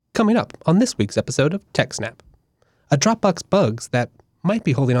Coming up on this week's episode of TechSNAP, a Dropbox bugs that might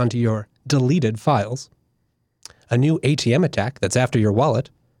be holding on to your deleted files, a new ATM attack that's after your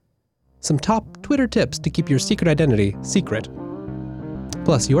wallet, some top Twitter tips to keep your secret identity secret,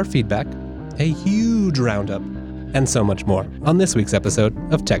 plus your feedback, a huge roundup, and so much more on this week's episode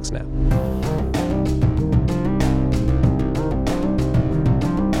of TechSNAP.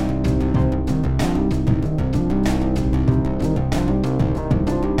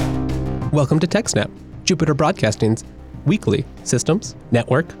 Welcome to TechSNAP, Jupiter Broadcasting's weekly systems,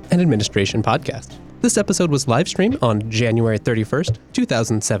 network, and administration podcast. This episode was live streamed on January 31st,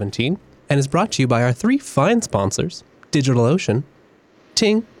 2017, and is brought to you by our three fine sponsors, DigitalOcean,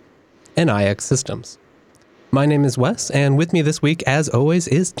 Ting, and iX Systems. My name is Wes, and with me this week, as always,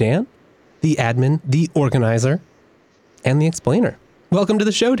 is Dan, the admin, the organizer, and the explainer. Welcome to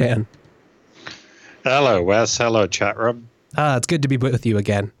the show, Dan. Hello, Wes. Hello, chat room. It's good to be with you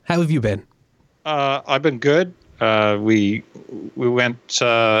again. How have you been? I've been good. We went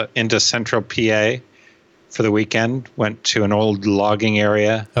into central PA for the weekend, went to an old logging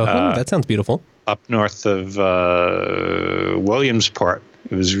area. Oh, that sounds beautiful. Up north of Williamsport.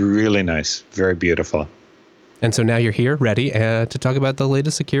 It was really nice, very beautiful. And so now you're here, ready to talk about the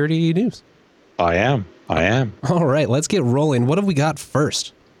latest security news. I am. All right, let's get rolling. What have we got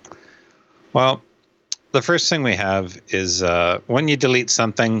first? Well, the first thing we have is when you delete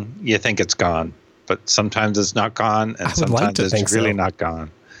something, you think it's gone. But sometimes it's not gone, and sometimes it's really not gone.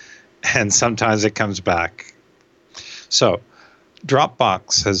 And sometimes it comes back. So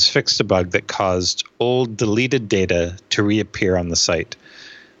Dropbox has fixed a bug that caused old deleted data to reappear on the site.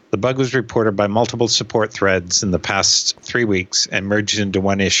 The bug was reported by multiple support threads in the past 3 weeks and merged into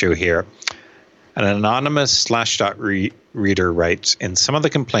one issue here. An anonymous Slashdot reader writes, in some of the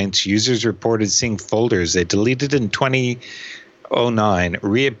complaints, users reported seeing folders they deleted in 2009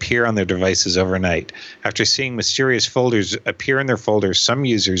 reappear on their devices overnight. After seeing mysterious folders appear in their folders, some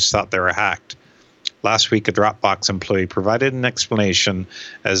users thought they were hacked. Last week, a Dropbox employee provided an explanation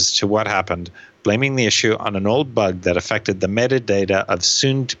as to what happened, blaming the issue on an old bug that affected the metadata of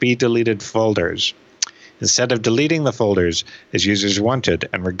soon-to-be-deleted folders. Instead of deleting the folders as users wanted,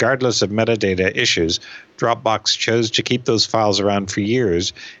 and regardless of metadata issues, Dropbox chose to keep those files around for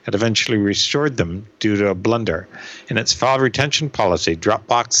years and eventually restored them due to a blunder. In its file retention policy,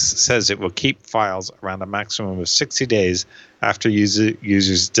 Dropbox says it will keep files around a maximum of 60 days after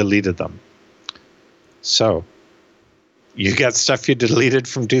users deleted them. So, you got stuff you deleted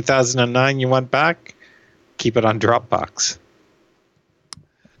from 2009 you want back? Keep it on Dropbox.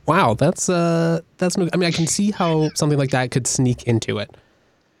 Wow, that's I mean, I can see how something like that could sneak into it.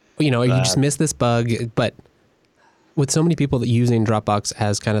 You know, you just miss this bug, but with so many people that using Dropbox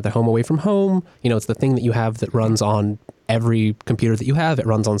as kind of the home away from home, you know, it's the thing that you have that runs on every computer that you have. It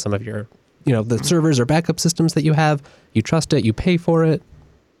runs on some of your, you know, the servers or backup systems that you have. You trust it, you pay for it.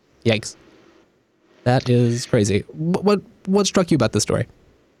 Yikes. That is crazy. What struck you about this story?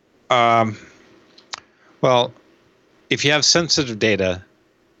 Well, if you have sensitive data,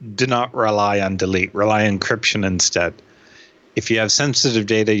 do not rely on delete. Rely on encryption instead. If you have sensitive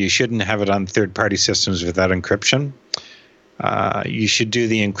data, you shouldn't have it on third-party systems without encryption. You should do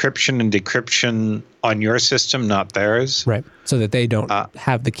the encryption and decryption on your system, not theirs. Right, so that they don't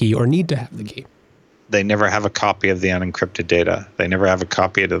have the key or need to have the key. They never have a copy of the unencrypted data. They never have a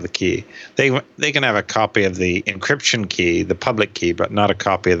copy of the key. They can have a copy of the encryption key, the public key, but not a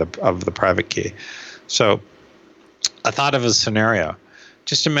copy of the private key. So I thought of a scenario.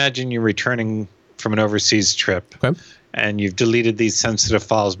 Just imagine you're returning from an overseas trip, okay, and you've deleted these sensitive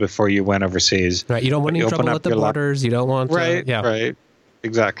files before you went overseas. Right, you don't want any trouble at the borders. You don't want right,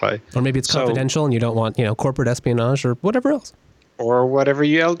 exactly. Or maybe it's confidential and you don't want, you know, corporate espionage or whatever else. Or whatever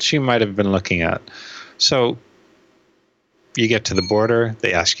else you might have been looking at. So you get to the border,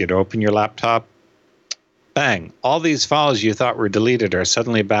 they ask you to open your laptop. Bang, all these files you thought were deleted are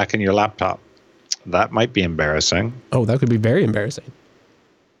suddenly back in your laptop. That might be embarrassing. Oh, that could be very embarrassing.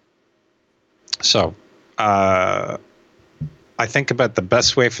 So I think about the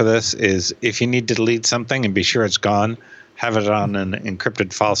best way for this is if you need to delete something and be sure it's gone, have it on an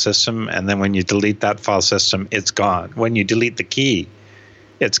encrypted file system, and then when you delete that file system, it's gone. When you delete the key,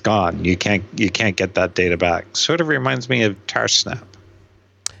 it's gone. You can't get that data back. Sort of reminds me of TechSNAP.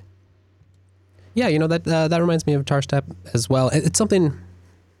 Yeah, you know, that reminds me of TechSNAP as well. It's something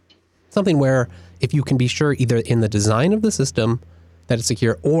where if you can be sure either in the design of the system that it's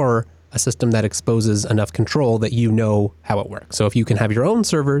secure or a system that exposes enough control that you know how it works. So if you can have your own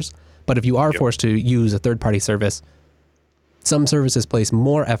servers, but if you are forced to use a third-party service, some services place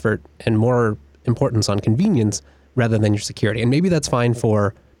more effort and more importance on convenience rather than your security. And maybe that's fine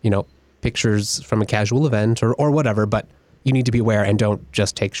for pictures from a casual event or whatever, but you need to be aware and don't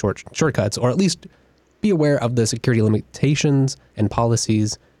just take shortcuts, or at least be aware of the security limitations and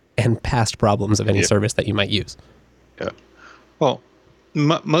policies and past problems of any service that you might use. Yeah. Well,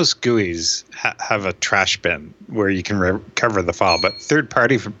 most GUIs have a trash bin where you can recover the file, but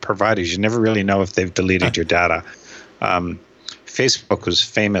third-party providers, you never really know if they've deleted your data. Facebook was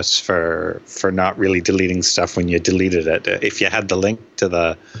famous for not really deleting stuff when you deleted it. If you had the link to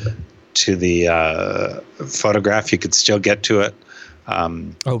the photograph, you could still get to it.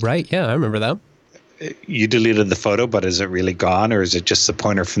 Oh, right. Yeah, I remember that. You deleted the photo, but is it really gone, or is it just the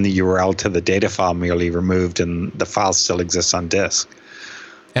pointer from the URL to the data file merely removed and the file still exists on disk?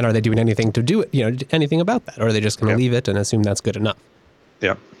 And are they doing anything to do it, anything about that? Or are they just going to leave it and assume that's good enough?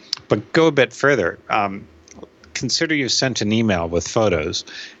 Yeah. But go a bit further. Consider you've sent an email with photos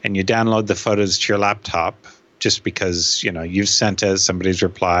and you download the photos to your laptop just because, you've sent it, somebody's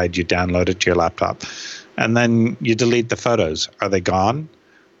replied, you download it to your laptop, and then you delete the photos. Are they gone?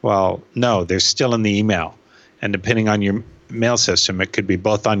 Well, no, they're still in the email. And depending on your mail system, it could be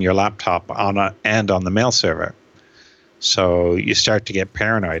both on your laptop and on the mail server. So you start to get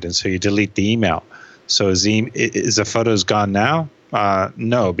paranoid, and so you delete the email. So is the photos gone now?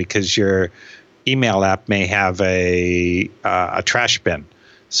 No, because your email app may have a trash bin.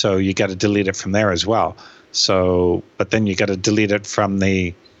 So you got to delete it from there as well. So, but then you got to delete it from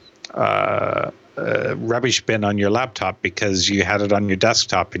the rubbish bin on your laptop because you had it on your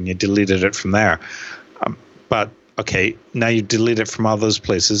desktop and you deleted it from there. But okay, now you delete it from all those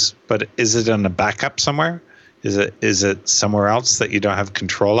places, but is it in a backup somewhere? Is it somewhere else that you don't have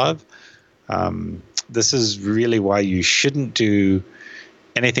control of? This is really why you shouldn't do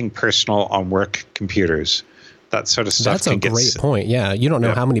anything personal on work computers. That sort of stuff. That's a great point. Yeah, you don't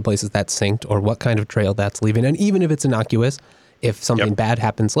know how many places that's synced or what kind of trail that's leaving. And even if it's innocuous, if something bad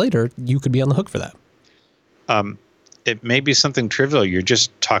happens later, you could be on the hook for that. It may be something trivial. You're just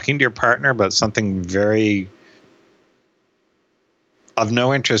talking to your partner about something very of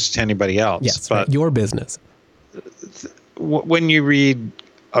no interest to anybody else. Yes, but your business. When you read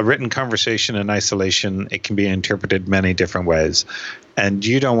a written conversation in isolation, it can be interpreted many different ways. And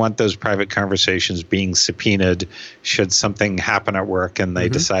you don't want those private conversations being subpoenaed should something happen at work and they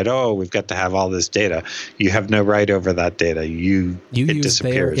decide, we've got to have all this data. You have no right over that data. It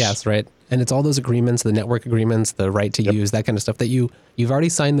disappears. Yes, right. And it's all those agreements, the network agreements, the right to use, that kind of stuff that you've already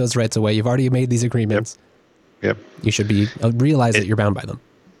signed those rights away. You've already made these agreements. Yep. You should realize that you're bound by them.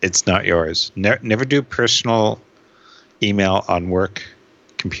 It's not yours. Never do personal email on work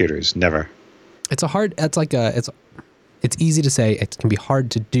computers. Never. It's easy to say, it can be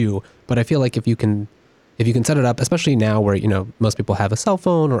hard to do, but I feel like if you can set it up, especially now where, most people have a cell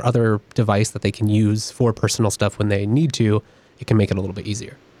phone or other device that they can use for personal stuff when they need to, it can make it a little bit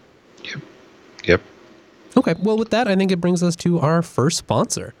easier. Yep. Okay. Well, with that, I think it brings us to our first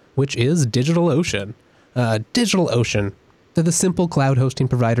sponsor, which is DigitalOcean. DigitalOcean, they're the simple cloud hosting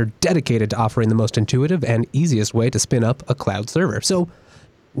provider dedicated to offering the most intuitive and easiest way to spin up a cloud server. So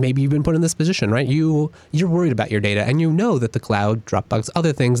maybe you've been put in this position, right? You're worried about your data and you know that the cloud, Dropbox,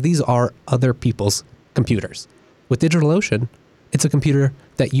 other things, these are other people's computers. With DigitalOcean, it's a computer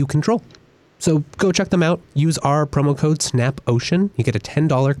that you control. So go check them out. Use our promo code SNAPOcean. You get a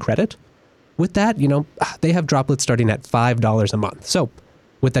 $10 credit. With that, they have droplets starting at $5 a month. So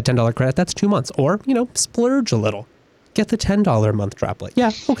with that $10 credit, that's 2 months. Or, splurge a little. Get the $10 a month droplet.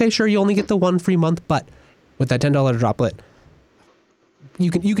 Yeah, okay, sure, you only get the one free month, but with that $10 droplet, you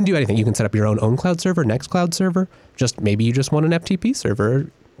can do anything. You can set up your own cloud server, Nextcloud server. Maybe you just want an FTP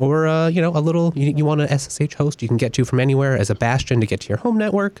server, or you want an SSH host you can get to from anywhere as a bastion to get to your home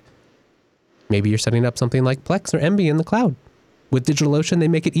network. Maybe you're setting up something like Plex or Emby in the cloud. With DigitalOcean, they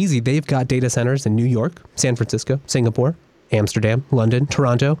make it easy. They've got data centers in New York, San Francisco, Singapore, Amsterdam, London,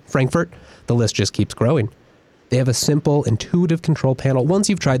 Toronto, Frankfurt. The list just keeps growing. They have a simple, intuitive control panel. Once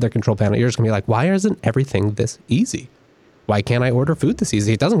you've tried their control panel, you're just going to be like, why isn't everything this easy? Why can't I order food this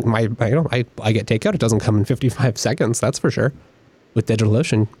easy? It doesn't, I get takeout. It doesn't come in 55 seconds. That's for sure. With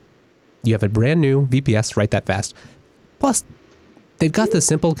DigitalOcean, you have a brand new VPS right that fast. Plus, they've got the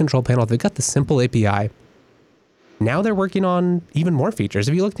simple control panel. They've got the simple API. Now they're working on even more features.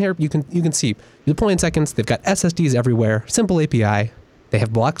 If you look here, you can see deploy in seconds. They've got SSDs everywhere, simple API. They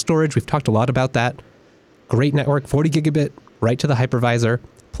have block storage. We've talked a lot about that. Great network, 40 gigabit, right to the hypervisor.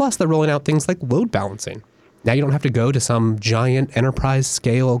 Plus, they're rolling out things like load balancing. Now you don't have to go to some giant enterprise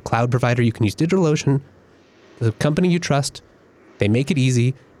scale cloud provider. You can use DigitalOcean, the company you trust. They make it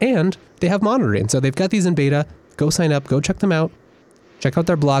easy, and they have monitoring. So they've got these in beta. Go sign up. Go check them out. Check out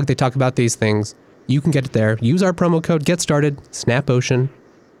their blog. They talk about these things. You can get it there. Use our promo code. Get started. SNAPOcean.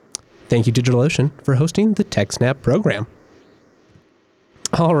 Thank you, DigitalOcean, for hosting the TechSNAP program.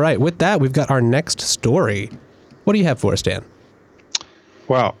 All right, with that, we've got our next story. What do you have for us, Dan?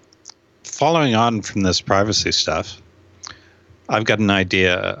 Well, following on from this privacy stuff, I've got an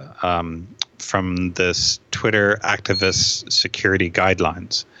idea from this Twitter activist security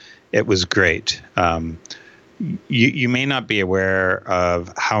guidelines. It was great. You may not be aware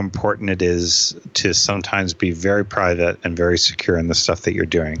of how important it is to sometimes be very private and very secure in the stuff that you're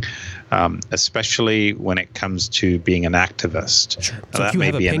doing, especially when it comes to being an activist. Sure. So if you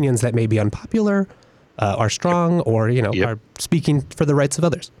have opinions that may be unpopular, are strong, or are speaking for the rights of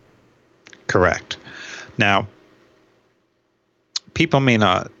others. Correct. Now, people may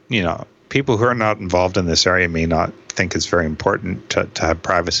not, people who are not involved in this area may not think it's very important to have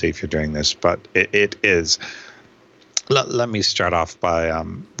privacy if you're doing this, but it is. Let me start off by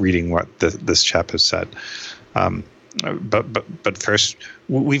reading what this chap has said. But first,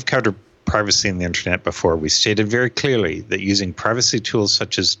 we've covered privacy in the internet before. We stated very clearly that using privacy tools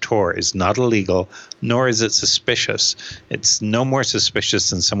such as Tor is not illegal, nor is it suspicious. It's no more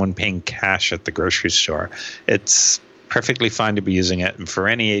suspicious than someone paying cash at the grocery store. It's perfectly fine to be using it, and for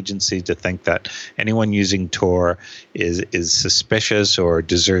any agency to think that anyone using Tor is suspicious or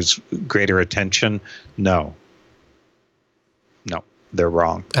deserves greater attention, no, they're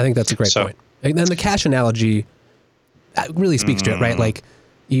wrong. I think that's a great point. And then the cash analogy really speaks to it, right? Like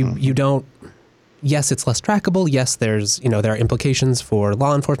you don't. Yes, it's less trackable. Yes, there's there are implications for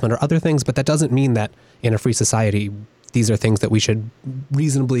law enforcement or other things, but that doesn't mean that in a free society these are things that we should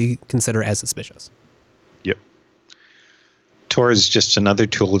reasonably consider as suspicious. Yep. Tor is just another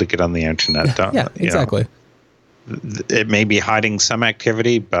tool to get on the internet. Yeah, exactly. It may be hiding some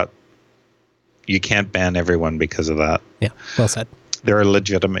activity, but you can't ban everyone because of that. Yeah, well said. There are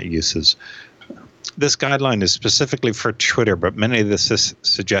legitimate uses. This guideline is specifically for Twitter, but many of the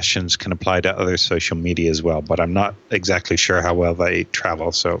suggestions can apply to other social media as well, but I'm not exactly sure how well they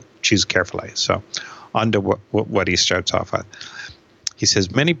travel, so choose carefully. So on to what he starts off with. He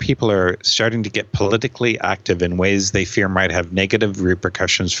says, many people are starting to get politically active in ways they fear might have negative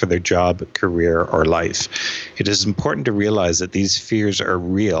repercussions for their job, career, or life. It is important to realize that these fears are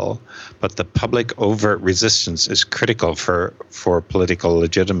real, but the public overt resistance is critical for political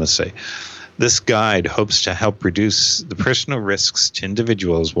legitimacy. This guide hopes to help reduce the personal risks to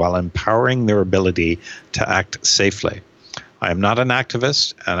individuals while empowering their ability to act safely. I am not an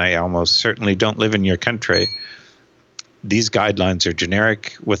activist, and I almost certainly don't live in your country. These guidelines are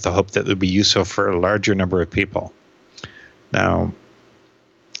generic with the hope that they'll be useful for a larger number of people. Now,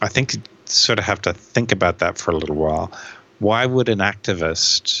 I think you sort of have to think about that for a little while. Why would an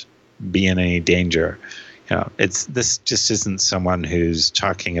activist be in any danger? This just isn't someone who's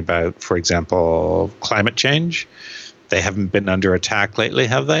talking about, for example, climate change. They haven't been under attack lately,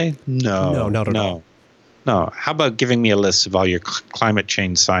 have they? No, not at all. No. How about giving me a list of all your climate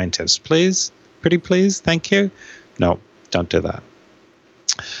change scientists, please? Pretty please? Thank you. No, don't do that.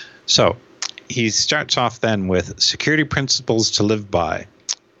 So he starts off then with security principles to live by.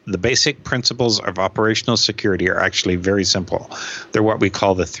 The basic principles of operational security are actually very simple. They're what we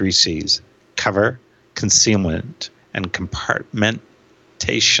call the 3 C's: cover, concealment, and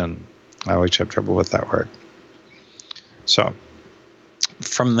compartmentation. I always have trouble with that word. So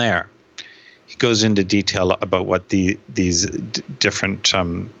from there, he goes into detail about what these different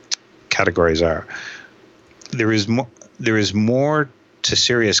categories are. There is more to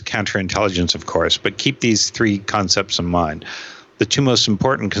serious counterintelligence, of course, but keep these 3 concepts in mind. The 2 most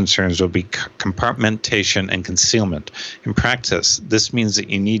important concerns will be compartmentation and concealment. In practice, this means that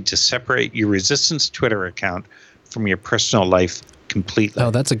you need to separate your resistance Twitter account from your personal life completely.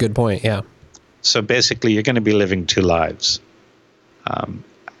 Oh, that's a good point, yeah. So basically, you're going to be living 2 lives.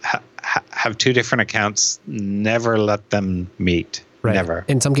 Have 2 different accounts, never let them meet. Right. Never.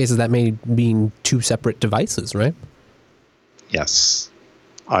 In some cases, that may mean 2 separate devices, right? Yes,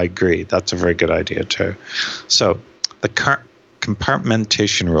 I agree. That's a very good idea, too. So the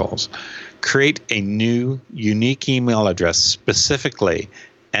compartmentation rules. Create a new, unique email address specifically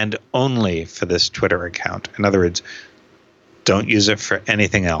and only for this Twitter account. In other words, don't use it for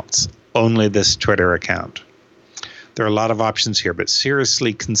anything else. Only this Twitter account. There are a lot of options here, but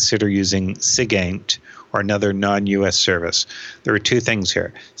seriously consider using SIGINT or another non-US service. There are 2 things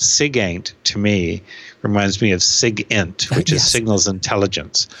here. SIGINT, to me, reminds me of SIGINT, which is signals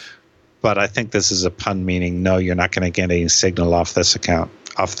intelligence. But I think this is a pun, meaning no, you're not going to get any signal off this account,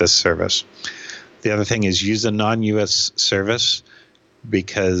 off this service. The other thing is use a non-US service,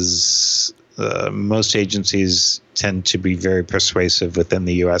 because most agencies tend to be very persuasive within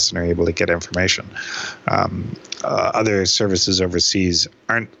the U.S. and are able to get information. Other services overseas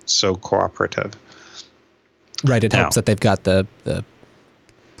aren't so cooperative. Right. It helps that they've got the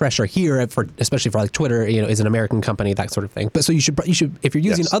pressure here especially for like Twitter, is an American company, that sort of thing. But so you should, if you're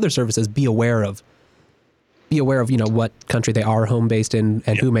using other services, be aware of, what country they are home based in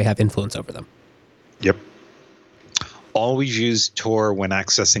and who may have influence over them. Yep. Always use Tor when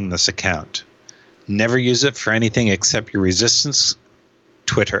accessing this account. Never use it for anything except your resistance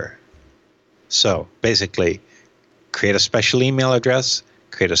Twitter. So basically, create a special email address,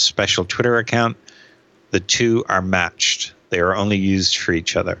 create a special Twitter account. The two are matched. They are only used for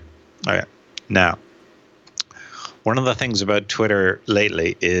each other. All right. Now, one of the things about Twitter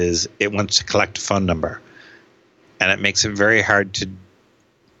lately is it wants to collect a phone number, and it makes it very hard to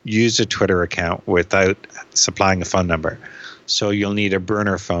use a Twitter account without supplying a phone number. So you'll need a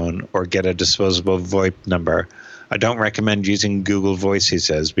burner phone or get a disposable VoIP number. I don't recommend using Google Voice, he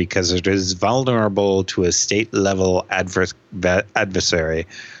says, because it is vulnerable to a state-level adversary.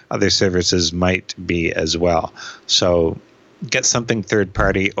 Other services might be as well. So get something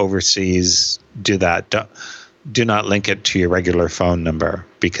third-party overseas. Do that. Do not link it to your regular phone number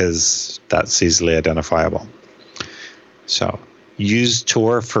because that's easily identifiable. So use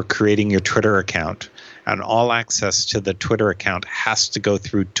Tor for creating your Twitter account, and all access to the Twitter account has to go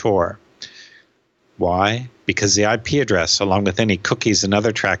through Tor. Why? Because the IP address, along with any cookies and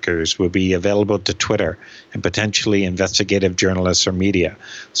other trackers, will be available to Twitter and potentially investigative journalists or media.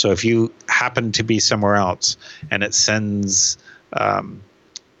 So if you happen to be somewhere else and it sends a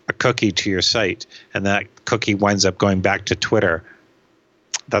cookie to your site and that cookie winds up going back to Twitter,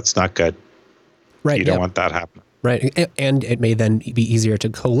 that's not good. Right. You don't want that happening. Right. And it may then be easier to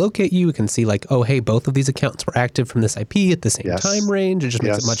co-locate you. You can see like, oh, hey, both of these accounts were active from this IP at the same time range. It just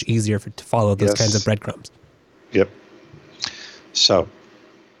makes it much easier to follow those kinds of breadcrumbs. Yep. So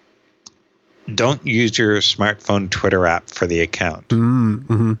don't use your smartphone Twitter app for the account.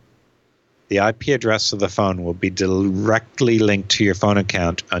 Mm-hmm. The IP address of the phone will be directly linked to your phone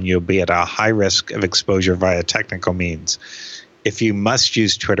account, and you'll be at a high risk of exposure via technical means. If you must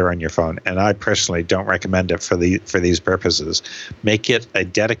use Twitter on your phone, and I personally don't recommend it for these purposes, make it a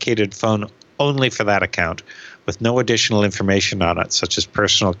dedicated phone only for that account with no additional information on it, such as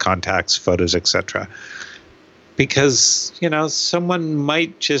personal contacts, photos, etc. Because, someone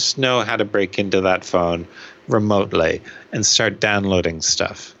might just know how to break into that phone remotely and start downloading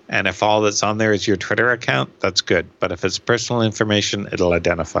stuff. And if all that's on there is your Twitter account, that's good. But if it's personal information, it'll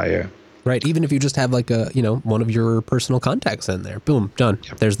identify you. Right. Even if you just have like one of your personal contacts in there, boom, done.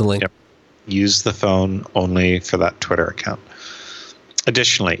 Yep. There's the link. Yep. Use the phone only for that Twitter account.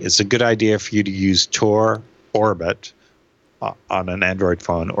 Additionally, it's a good idea for you to use Tor Orbit on an Android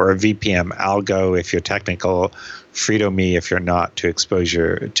phone, or a VPN algo if you're technical, Frito-Me if you're not,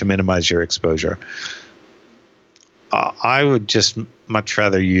 to minimize your exposure. I would just much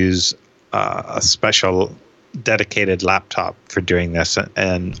rather use a special dedicated laptop for doing this,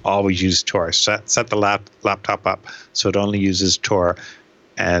 and always use Tor. Set the laptop up so it only uses Tor,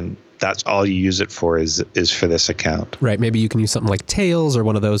 and that's all you use it for is for this account. Right. Maybe you can use something like Tails or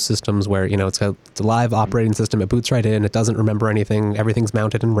one of those systems where it's a live operating system. It boots right in. It doesn't remember anything. Everything's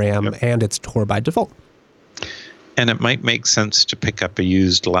mounted in RAM, and it's Tor by default. And it might make sense to pick up a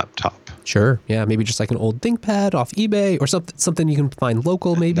used laptop. Sure. Yeah. Maybe just like an old ThinkPad off eBay, or something you can find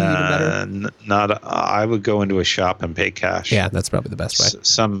local. Maybe even better. I would go into a shop and pay cash. Yeah, that's probably the best way.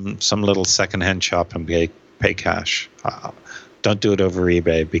 Some little secondhand shop and pay cash. Don't do it over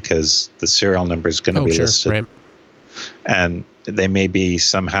eBay because the serial number is going to be listed. Right. And they may be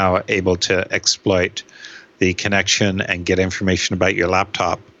somehow able to exploit the connection and get information about your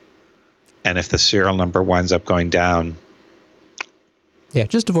laptop. And if the serial number winds up going down. Yeah,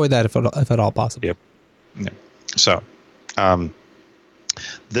 just avoid that if at all possible. Yep. So,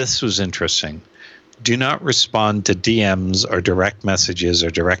 this was interesting. Do not respond to DMs or direct messages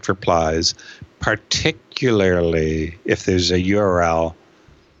or direct replies, particularly if there's a URL,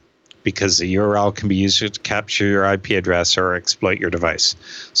 because the URL can be used to capture your IP address or exploit your device.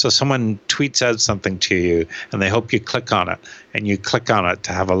 So someone tweets out something to you and they hope you click on it, and you click on it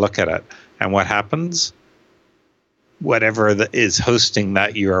to have a look at it. And what happens? Whatever is hosting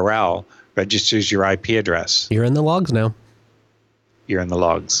that URL registers your IP address. You're in the logs now. You're in the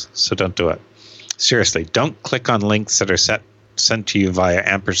logs, so don't do it. Seriously, don't click on links that are sent to you via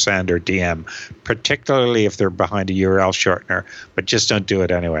ampersand or DM, particularly if they're behind a URL shortener, but just don't do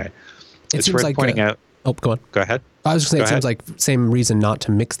it anyway. It's worth pointing out. Oh, go on. Go ahead. I was just saying, it seems like same reason not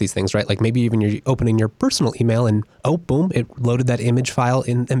to mix these things, right? Like maybe even you're opening your personal email and, oh, boom, it loaded that image file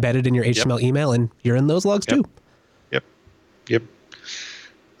embedded in your HTML email, and you're in those logs too. Yep.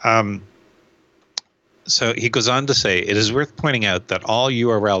 So he goes on to say, it is worth pointing out that all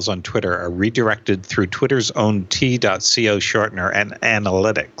URLs on Twitter are redirected through Twitter's own t.co shortener and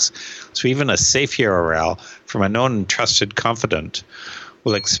analytics. So even a safe URL from a known and trusted confidant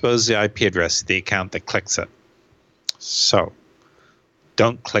will expose the IP address of the account that clicks it. So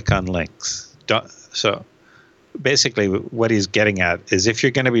don't click on links. So basically what he's getting at is if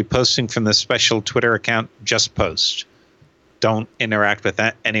you're going to be posting from this special Twitter account, just post. Don't interact with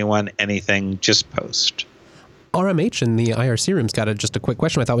anyone, anything, just post. RMH in the IRC room's got just a quick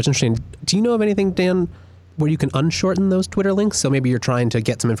question I thought was interesting. Do you know of anything, Dan, where you can unshorten those Twitter links? So maybe you're trying to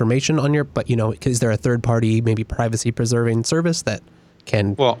get some information on but is there a third party, maybe privacy preserving service that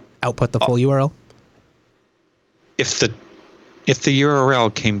can output the full URL? If the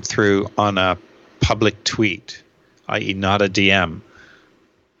URL came through on a public tweet, i.e. not a DM,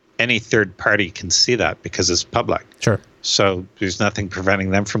 any third party can see that because it's public. Sure. So there's nothing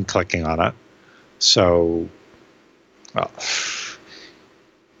preventing them from clicking on it. So,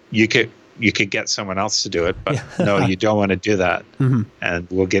 you could get someone else to do it, but no, you don't want to do that. Mm-hmm. And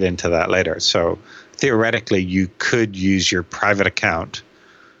we'll get into that later. So theoretically, you could use your private account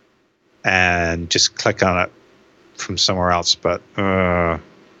and just click on it from somewhere else, but I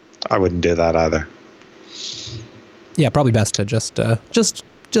wouldn't do that either. Yeah, probably best to just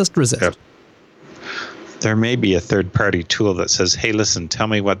resist. Yep. There may be a third-party tool that says, "Hey, listen, tell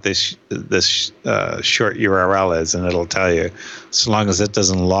me what this short URL is," and it'll tell you. So long as it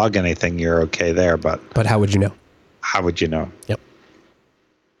doesn't log anything, you're okay there. But how would you know? How would you know? Yep.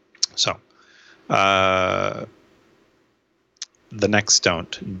 So, the next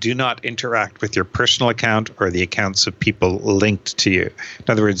don't. Do not interact with your personal account or the accounts of people linked to you. In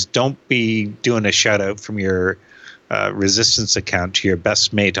other words, don't be doing a shout-out from your Resistance account to your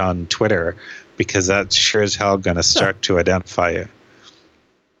best mate on Twitter, because that's sure as hell going to start to identify you.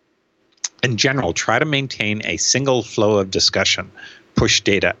 In general, try to maintain a single flow of discussion. Push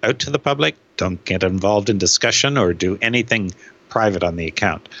data out to the public. Don't get involved in discussion or do anything private on the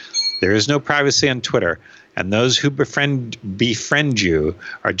account. There is no privacy on Twitter, and those who befriend you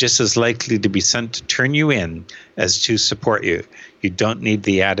are just as likely to be sent to turn you in as to support you. You don't need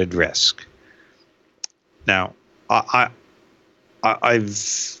the added risk. Now, I've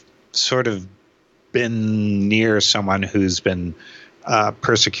sort of been near someone who's been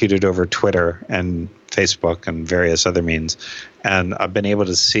persecuted over Twitter and Facebook and various other means, and I've been able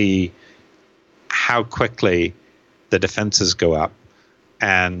to see how quickly the defenses go up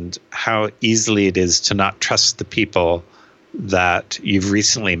and how easily it is to not trust the people that you've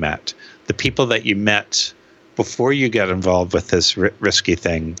recently met. The people that you met before you get involved with this risky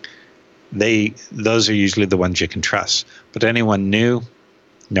thing, those are usually the ones you can trust. But anyone new,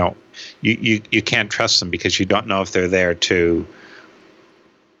 no, you can't trust them because you don't know if they're there to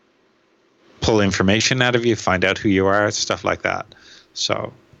pull information out of you, find out who you are, stuff like that.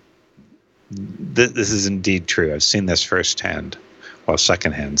 So this is indeed true. I've seen this firsthand, well,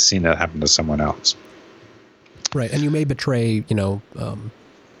 secondhand, seen it happen to someone else. Right, and you may betray,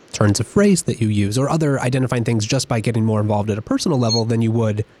 turns of phrase that you use or other identifying things just by getting more involved at a personal level than you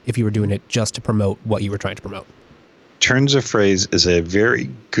would if you were doing it just to promote what you were trying to promote. Turns of phrase is a very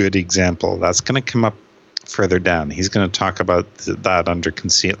good example. That's going to come up further down. He's going to talk about that under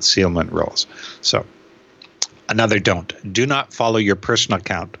concealment rules. So, another don't. Do not follow your personal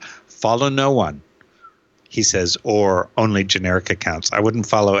account. Follow no one, he says, or only generic accounts. I wouldn't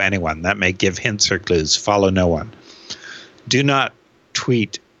follow anyone. That may give hints or clues. Follow no one. Do not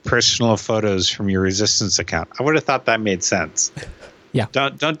tweet personal photos from your Resistance account. I would have thought that made sense. Yeah.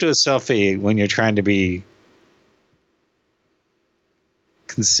 Don't do a selfie when you're trying to be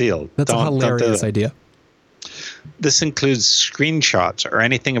concealed. That's a hilarious idea. This includes screenshots or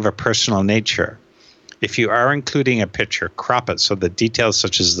anything of a personal nature. If you are including a picture, crop it so that details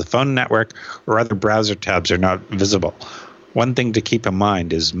such as the phone network or other browser tabs are not visible. One thing to keep in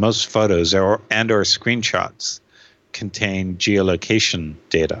mind is most photos or screenshots contain geolocation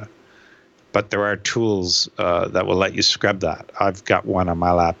data, but there are tools that will let you scrub that. I've got one on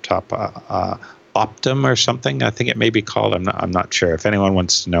my laptop, Optum or something, I think it may be called. I'm not sure. If anyone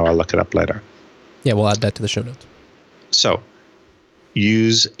wants to know, I'll look it up later. Yeah, we'll add that to the show notes. So,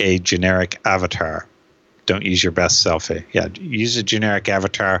 use a generic avatar. Don't use your best selfie. Yeah, use a generic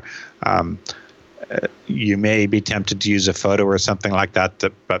avatar. you may be tempted to use a photo or something like that,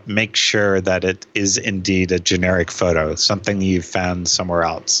 but make sure that it is indeed a generic photo, something you've found somewhere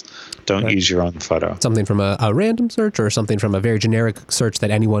else. Don't use your own photo. Something from a random search or something from a very generic search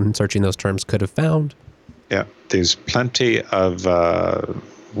that anyone searching those terms could have found. Yeah, there's plenty of,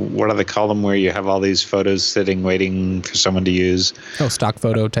 what do they call them, where you have all these photos sitting waiting for someone to use? Oh, stock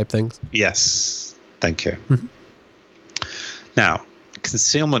photo type things? Yes, thank you. Now,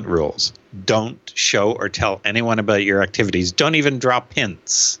 concealment rules. Don't show or tell anyone about your activities. Don't even drop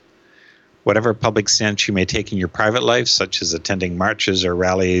hints. Whatever public stance you may take in your private life, such as attending marches or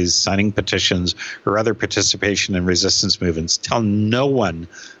rallies, signing petitions, or other participation in resistance movements, tell no one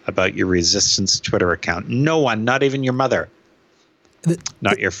about your resistance Twitter account. No one, not even your mother.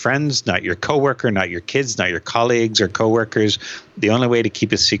 Not your friends, not your coworker, not your kids, not your colleagues or coworkers. The only way to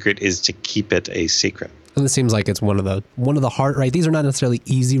keep a secret is to keep it a secret. And this seems like it's one of the hard, right? These are not necessarily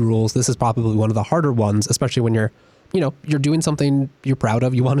easy rules. This is probably one of the harder ones, especially when you're doing something you're proud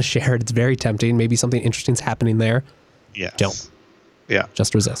of, you want to share it. It's very tempting. Maybe something interesting is happening there. Yes. Don't. Yeah.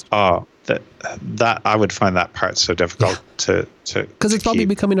 Just resist. Oh, that I would find that part so difficult to because it's probably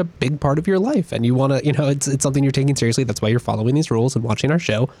becoming a big part of your life, and you want to, it's something you're taking seriously. That's why you're following these rules and watching our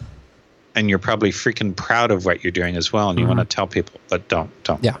show. And you're probably freaking proud of what you're doing as well, and you want to tell people, but don't.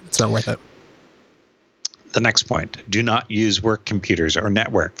 Yeah, it's not worth it. The next point, do not use work computers or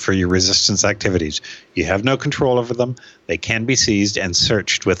network for your resistance activities. You have no control over them. They can be seized and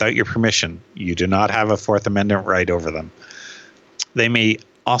searched without your permission. You do not have a Fourth Amendment right over them. They may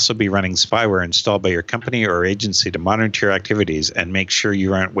also be running spyware installed by your company or agency to monitor your activities and make sure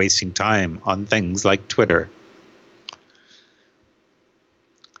you aren't wasting time on things like Twitter.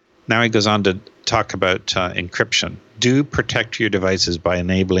 Now he goes on to talk about encryption. Do protect your devices by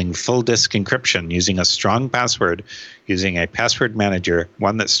enabling full disk encryption using a strong password, using a password manager,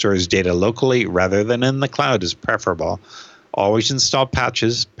 one that stores data locally rather than in the cloud is preferable. Always install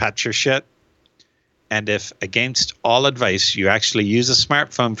patches, patch your shit. And if, against all advice, you actually use a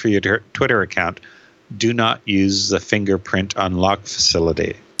smartphone for your Twitter account, do not use the fingerprint unlock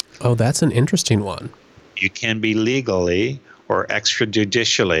facility. Oh, that's an interesting one. You can be legally or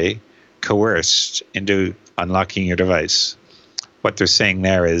extrajudicially coerced into unlocking your device. What they're saying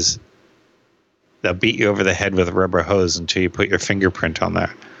there is they'll beat you over the head with a rubber hose until you put your fingerprint on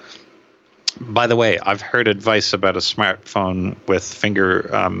there. By the way, I've heard advice about a smartphone with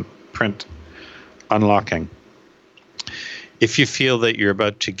fingerprint unlocking. If you feel that you're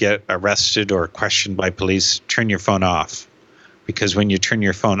about to get arrested or questioned by police, turn your phone off. Because when you turn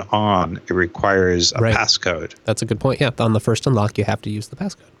your phone on, it requires a passcode. That's a good point. Yeah, on the first unlock, you have to use the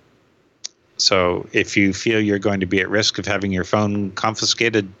passcode. So if you feel you're going to be at risk of having your phone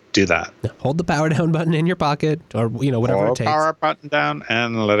confiscated, do that. Hold the power down button in your pocket, or whatever it takes. Power up button down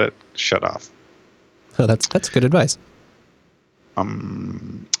and let it shut off. Oh, that's good advice.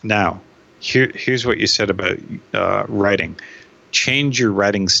 Now, here's what you said about writing. Change your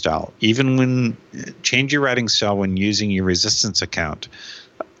writing style. Change your writing style when using your resistance account.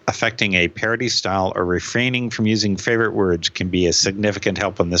 Affecting a parody style or refraining from using favorite words can be a significant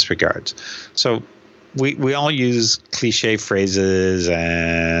help in this regard. So we all use cliche phrases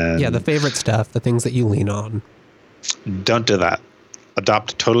and... Yeah, the favorite stuff, the things that you lean on. Don't do that.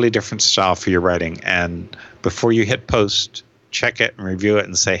 Adopt a totally different style for your writing. And before you hit post, check it and review it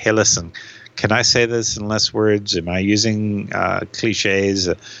and say, hey, listen, can I say this in less words? Am I using cliches?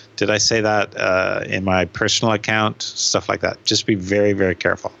 Did I say that in my personal account? Stuff like that. Just be very, very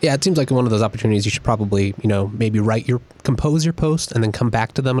careful. Yeah, it seems like one of those opportunities you should probably, maybe compose your post and then come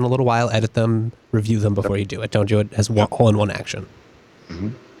back to them in a little while, edit them, review them before you do it. Don't do it as all in one action. Mm-hmm.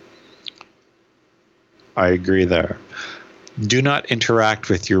 I agree there. Do not interact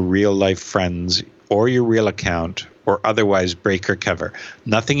with your real life friends or your real account or otherwise break or cover.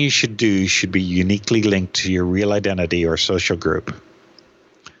 Nothing you should do should be uniquely linked to your real identity or social group.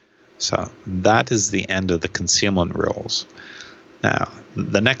 So that is the end of the concealment rules. Now,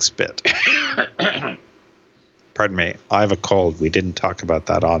 the next bit. Pardon me, I have a cold. We didn't talk about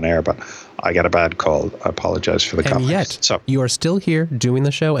that on air, but I got a bad cold. I apologize for the comment. And yet, you are still here doing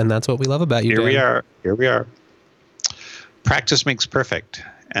the show, and that's what we love about you, Dan. Here we are. Practice makes perfect.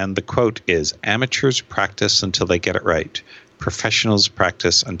 And the quote is, amateurs practice until they get it right. Professionals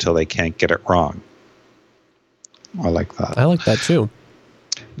practice until they can't get it wrong. I like that. I like that too.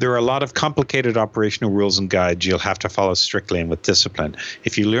 There are a lot of complicated operational rules and guides you'll have to follow strictly and with discipline.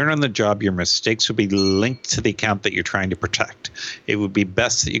 If you learn on the job, your mistakes will be linked to the account that you're trying to protect. It would be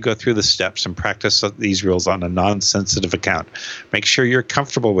best that you go through the steps and practice these rules on a non-sensitive account. Make sure you're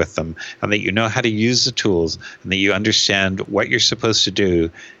comfortable with them and that you know how to use the tools and that you understand what you're supposed to do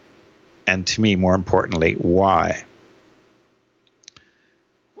And to me, more importantly, why?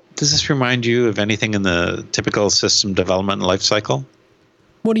 Does this remind you of anything in the typical system development life cycle?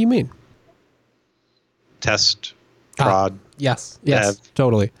 What do you mean? Test, prod, yes, dev.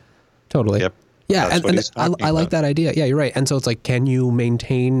 totally. Yep. Yeah, That's what he's talking I like about. that idea. Yeah, you're right. And so it's like, can you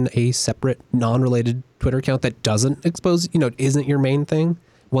maintain a separate, non-related Twitter account that doesn't expose, isn't your main thing?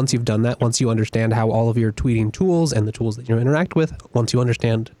 Once you've done that, once you understand how all of your tweeting tools and the tools that you interact with, once you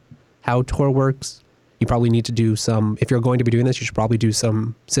understand how Tor works, you probably need to do some, if you're going to be doing this, you should probably do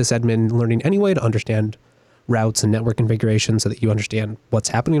some sysadmin learning anyway to understand routes and network configuration so that you understand what's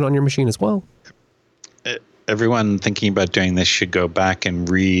happening on your machine as well. Everyone thinking about doing this should go back and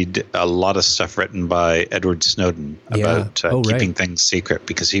read a lot of stuff wrten by Edward Snowden about keeping things secret,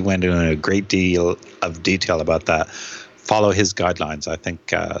 because he went into a great deal of detail about that. Follow his guidelines. I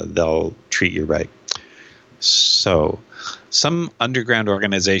think they'll treat you right. So some underground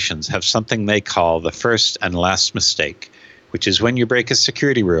organizations have something they call the first and last mistake, which is when you break a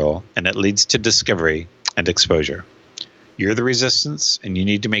security rule and it leads to discovery and exposure. You're the resistance, and you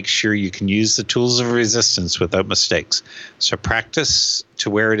need to make sure you can use the tools of resistance without mistakes. So practice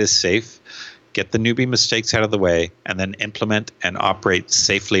to where it is safe, get the newbie mistakes out of the way, and then implement and operate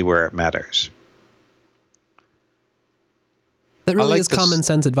safely where it matters. That really is common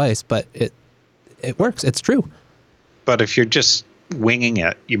sense advice, but it works. It's true. But if you're just winging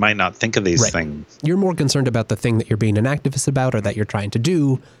it, you might not think of these things. You're more concerned about the thing that you're being an activist about or that you're trying to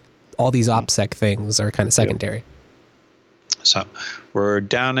do. All these OPSEC things are kind of secondary. Yep. So we're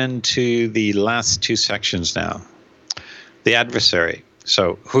down into the last two sections now. The adversary.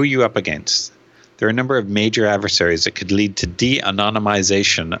 So who are you up against? There are a number of major adversaries that could lead to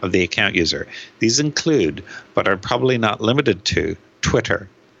de-anonymization of the account user. These include, but are probably not limited to, Twitter,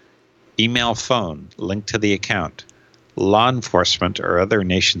 email, phone linked to the account, law enforcement or other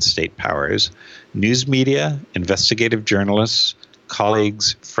nation-state powers, news media, investigative journalists,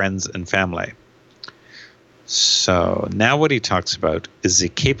 colleagues, friends, and family. So now what he talks about is the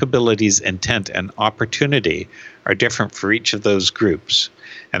capabilities, intent, and opportunity are different for each of those groups,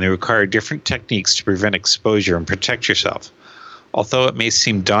 and they require different techniques to prevent exposure and protect yourself. Although it may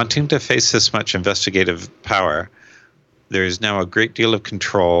seem daunting to face this much investigative power, there is now a great deal of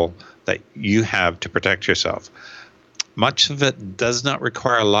control that you have to protect yourself. Much of it does not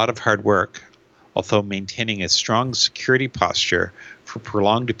require a lot of hard work, although maintaining a strong security posture for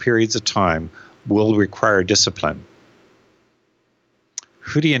prolonged periods of time will require discipline.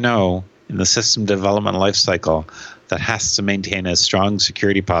 Who do you know in the system development lifecycle that has to maintain a strong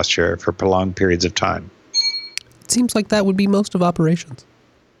security posture for prolonged periods of time? It seems like that would be most of operations.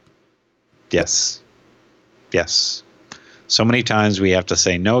 Yes. So many times we have to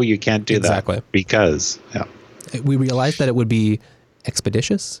say, no, you can't do that. Because, we realize that it would be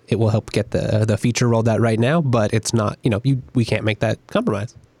expeditious. It will help get the feature rolled out right now, but it's not, we can't make that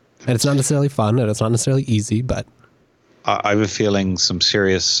compromise. And it's not necessarily fun, and it's not necessarily easy, but... I have a feeling some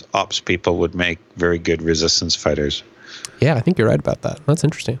serious ops people would make very good resistance fighters. Yeah, I think you're right about that. That's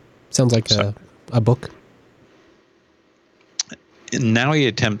interesting. Sounds like a book. Now he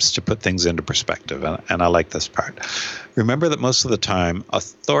attempts to put things into perspective, and I like this part. Remember that most of the time,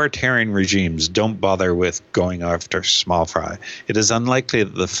 authoritarian regimes don't bother with going after small fry. It is unlikely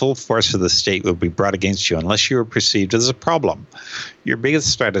that the full force of the state will be brought against you unless you are perceived as a problem. Your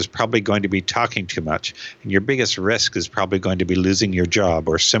biggest threat is probably going to be talking too much, and your biggest risk is probably going to be losing your job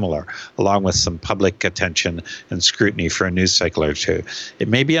or similar, along with some public attention and scrutiny for a news cycle or two. It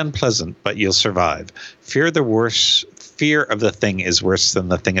may be unpleasant, but you'll survive. Fear of the thing is worse than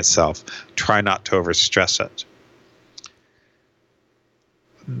the thing itself. Try not to overstress it.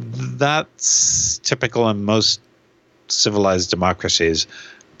 That's typical in most civilized democracies,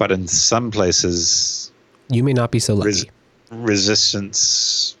 but in some places... You may not be so lucky.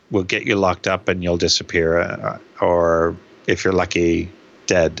 Resistance will get you locked up and you'll disappear, or if you're lucky,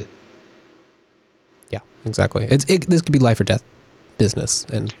 dead. Yeah, exactly. This could be life or death business,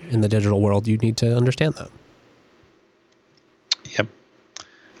 and in the digital world, you need to understand that. Yep.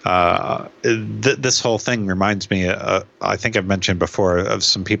 This whole thing reminds me, I think I've mentioned before, of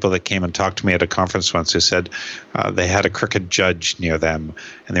some people that came and talked to me at a conference once who said they had a crooked judge near them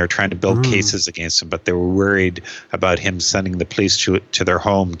and they were trying to build cases against him, but they were worried about him sending the police to their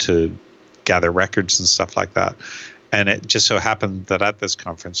home to gather records and stuff like that. And it just so happened that at this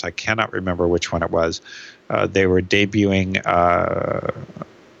conference, I cannot remember which one it was, they were debuting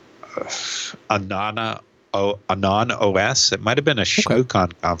Anon OS. It might have been a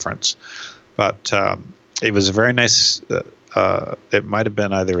ShmooCon conference, but it was a very nice it might have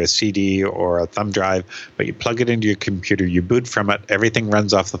been either a CD or a thumb drive, but you plug it into your computer, you boot from it, everything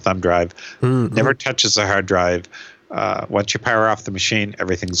runs off the thumb drive, never touches the hard drive. Once you power off the machine,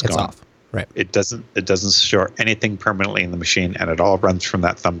 everything's gone. It's off. Right. It doesn't store anything permanently in the machine, and it all runs from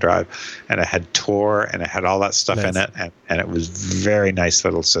that thumb drive. And it had Tor, and it had all that stuff in it, and it was very nice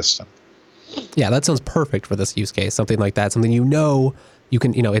little system. Yeah, that sounds perfect for this use case. Something like that, something you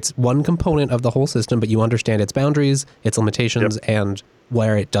can, it's one component of the whole system, but you understand its boundaries, its limitations, and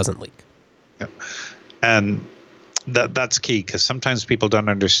where it doesn't leak. Yep. And that's key, because sometimes people don't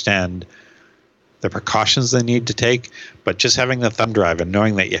understand the precautions they need to take, but just having the thumb drive and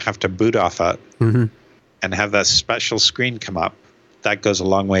knowing that you have to boot off it and have that special screen come up, that goes a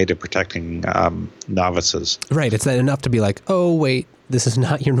long way to protecting novices. Right. It's enough to be like, oh, wait, this is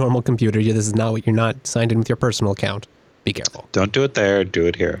not your normal computer. This is not what you're not signed in with your personal account. Be careful. Don't do it there. Do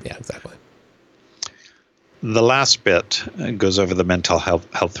it here. Yeah, exactly. The last bit goes over the mental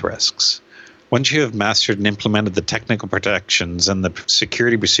health risks. Once you have mastered and implemented the technical protections and the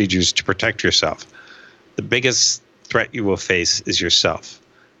security procedures to protect yourself, the biggest threat you will face is yourself.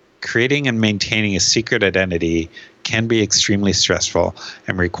 Creating and maintaining a secret identity can be extremely stressful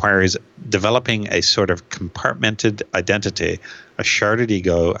and requires developing a sort of compartmented identity, a sharded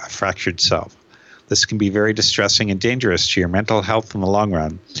ego, a fractured self. This can be very distressing and dangerous to your mental health in the long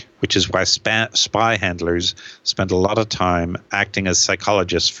run, which is why spy handlers spend a lot of time acting as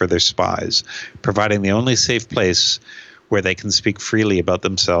psychologists for their spies, providing the only safe place where they can speak freely about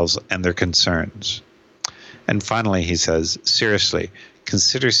themselves and their concerns. And finally, he says, seriously,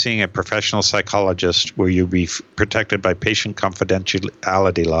 consider seeing a professional psychologist where you'll be protected by patient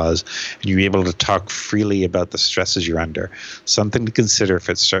confidentiality laws and you'll be able to talk freely about the stresses you're under. Something to consider if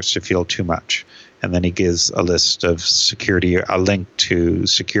it starts to feel too much. And then he gives a list of a link to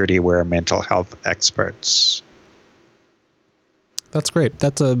security-aware mental health experts. That's great.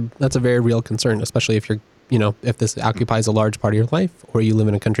 That's a very real concern, especially if if this occupies a large part of your life, or you live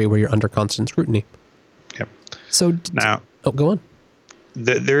in a country where you're under constant scrutiny. Yep. So now, go on.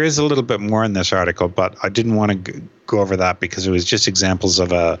 There is a little bit more in this article, but I didn't want to go over that because it was just examples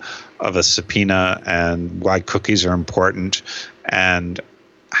of a subpoena and why cookies are important and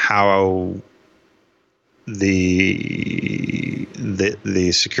how the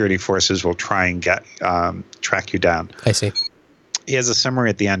security forces will try and track you down. I see. He has a summary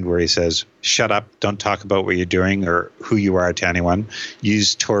at the end where he says, shut up, don't talk about what you're doing or who you are to anyone.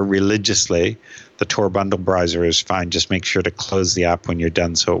 Use Tor religiously. The Tor bundle browser is fine. Just make sure to close the app when you're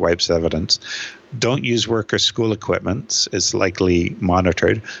done so it wipes evidence. Don't use work or school equipment. It's likely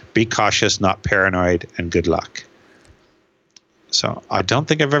monitored. Be cautious, not paranoid, and good luck. So I don't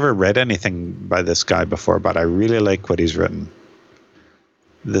think I've ever read anything by this guy before, but I really like what he's written.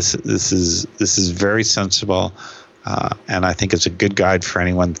 This is very sensible, and I think it's a good guide for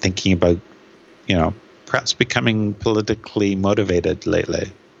anyone thinking about, perhaps becoming politically motivated lately.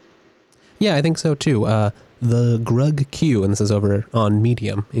 Yeah, I think so too. The Grug Q, and this is over on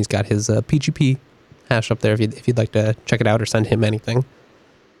Medium. He's got his PGP hash up there if you'd like to check it out or send him anything.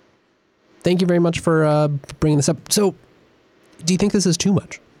 Thank you very much for bringing this up. So, do you think this is too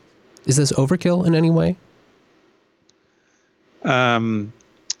much? Is this overkill in any way?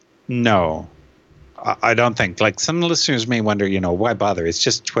 No, I don't think. Like, some listeners may wonder, why bother? It's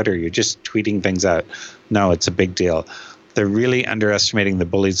just Twitter. You're just tweeting things out. No, it's a big deal. They're really underestimating the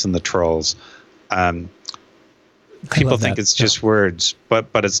bullies and the trolls. People think it's just words, but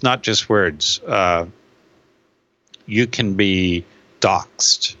it's not just words. You can be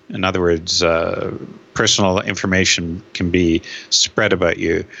doxed. In other words, personal information can be spread about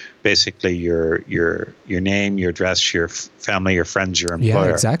you. Basically, your name, your address, your family, your friends, your employer.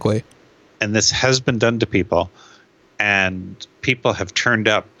 Yeah, exactly. And this has been done to people, and people have turned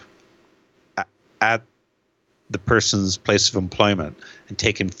up at the person's place of employment and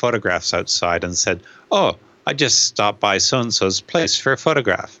taken photographs outside and said, "Oh, I just stopped by so-and-so's place for a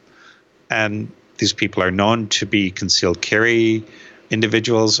photograph." And these people are known to be concealed carry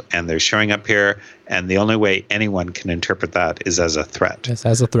individuals, and they're showing up here, and the only way anyone can interpret that is as a threat. Yes,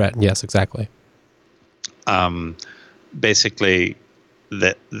 as a threat. Yes, exactly. Basically,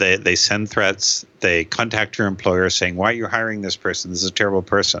 they send threats. They contact your employer saying, "Why are you hiring this person? This is a terrible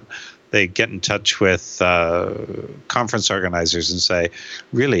person." They get in touch with conference organizers and say,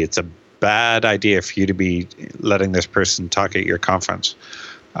 "Really, it's a bad idea for you to be letting this person talk at your conference."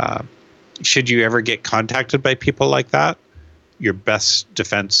 Should you ever get contacted by people like that, your best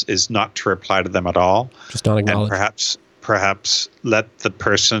defense is not to reply to them at all. Just don't acknowledge. And perhaps let the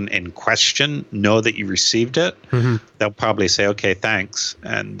person in question know that you received it. Mm-hmm. They'll probably say, "Okay, thanks,"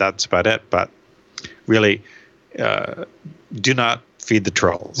 and that's about it. But really, do not feed the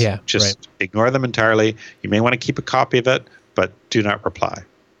trolls. Yeah, just ignore them entirely. You may want to keep a copy of it, but do not reply.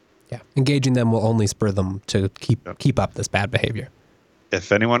 Yeah, engaging them will only spur them to keep up this bad behavior.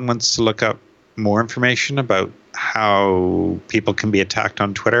 If anyone wants to look up more information about how people can be attacked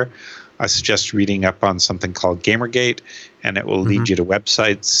on Twitter, I suggest reading up on something called Gamergate, and it will lead you to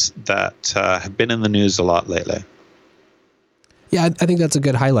websites that have been in the news a lot lately. Yeah, I think that's a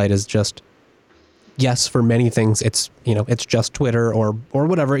good highlight. Is just yes, for many things, it's just Twitter or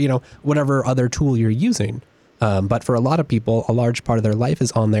whatever whatever other tool you're using. But for a lot of people, a large part of their life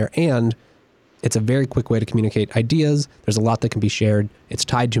is on there, and it's a very quick way to communicate ideas. There's a lot that can be shared. It's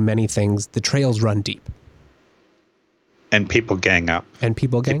tied to many things. The trails run deep. And people gang up.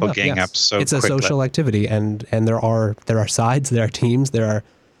 People gang up so it's a quickly. social activity, and there are sides, there are teams, there are,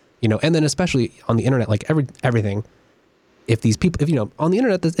 and then especially on the internet, like everything. If these people, on the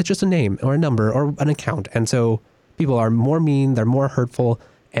internet, it's just a name or a number or an account, and so people are more mean, they're more hurtful,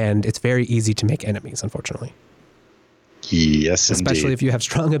 and it's very easy to make enemies, unfortunately. Yes, especially indeed. If you have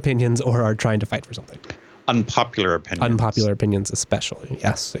strong opinions or are trying to fight for something. Unpopular opinions, especially.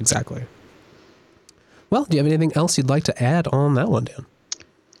 Yes, exactly. Well, do you have anything else you'd like to add on that one, Dan?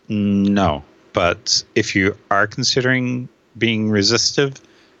 No, but if you are considering being resistive,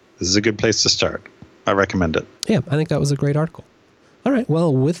 this is a good place to start. I recommend it. Yeah, I think that was a great article. All right,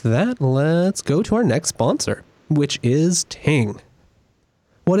 well, with that, let's go to our next sponsor, which is Ting.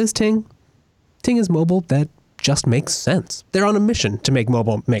 What is Ting? Ting is mobile that just makes sense. They're on a mission to make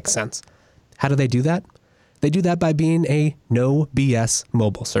mobile make sense. How do they do that? They do that by being a no BS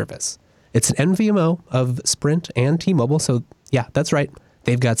mobile service. It's an NVMO of Sprint and T-Mobile, so yeah, that's right.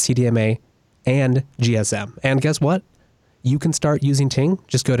 They've got CDMA and GSM. And guess what? You can start using Ting.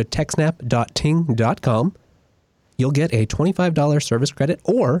 Just go to techsnap.ting.com. You'll get a $25 service credit,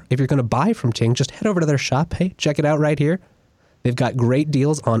 or if you're going to buy from Ting, just head over to their shop. Hey, check it out right here. They've got great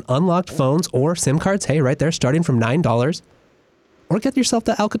deals on unlocked phones or SIM cards. Hey, right there, starting from $9. Or get yourself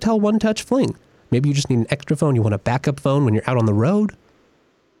the Alcatel One Touch Fling. Maybe you just need an extra phone. You want a backup phone when you're out on the road.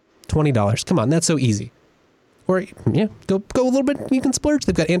 $20. Come on, that's so easy. Or, yeah, go a little bit. You can splurge.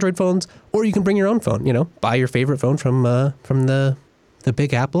 They've got Android phones, or you can bring your own phone. Buy your favorite phone from the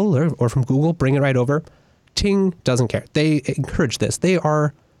Big Apple or from Google. Bring it right over. Ting doesn't care. They encourage this. They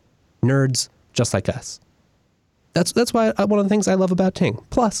are nerds just like us. That's why one of the things I love about Ting.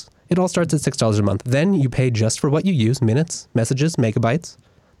 Plus, it all starts at $6 a month. Then you pay just for what you use, minutes, messages, megabytes.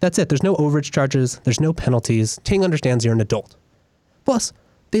 That's it. There's no overage charges. There's no penalties. Ting understands you're an adult. Plus,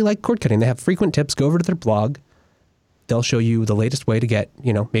 they like cord cutting. They have frequent tips. Go over to their blog. They'll show you the latest way to get,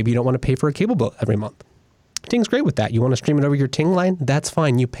 maybe you don't want to pay for a cable bill every month. Ting's great with that. You want to stream it over your Ting line? That's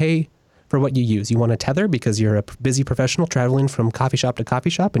fine. You pay for what you use. You want to tether because you're a busy professional traveling from coffee shop to coffee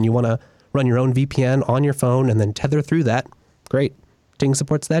shop and you want to run your own VPN on your phone and then tether through that. Great. Ting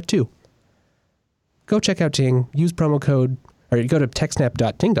supports that too. Go check out Ting. Use promo code, or you go to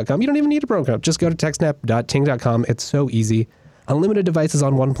techsnap.ting.com. You don't even need a promo code. Just go to techsnap.ting.com. It's so easy. Unlimited devices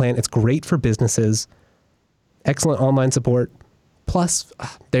on one plan. It's great for businesses. Excellent online support. Plus,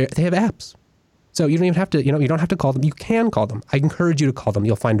 they have apps. So you don't even have to, you don't have to call them. You can call them. I encourage you to call them.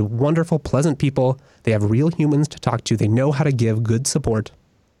 You'll find wonderful, pleasant people. They have real humans to talk to. They know how to give good support.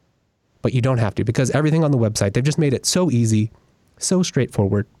 But you don't have to, because everything on the website, they've just made it so easy, so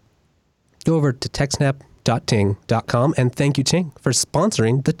straightforward. Go over to techsnap.ting.com and thank you, Ting, for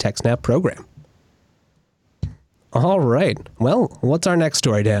sponsoring the TechSNAP program. All right. Well, what's our next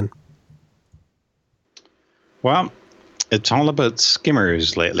story, Dan? Well, it's all about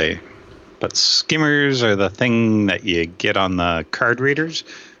skimmers lately. But skimmers are the thing that you get on the card readers.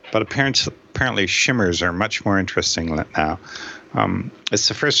 But apparently shimmers are much more interesting now. It's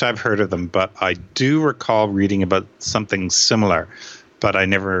the first I've heard of them, but I do recall reading about something similar, but I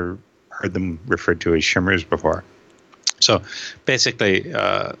never heard them referred to as shimmers before. So basically,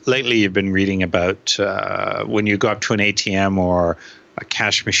 lately you've been reading about when you go up to an ATM or a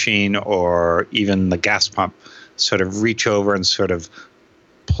cash machine or even the gas pump, sort of reach over and sort of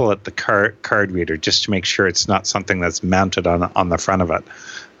pull at the card reader just to make sure it's not something that's mounted on the front of it.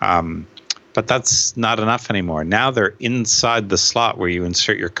 But that's not enough anymore. Now they're inside the slot where you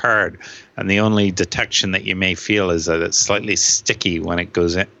insert your card, and the only detection that you may feel is that it's slightly sticky when it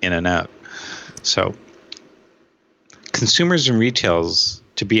goes in and out. So consumers and retailers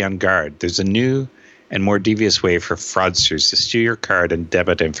to be on guard. There's a new and more devious way for fraudsters to steal your card and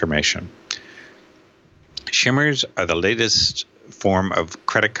debit information. Shimmers are the latest form of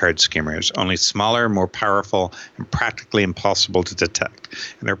credit card skimmers, only smaller, more powerful, and practically impossible to detect.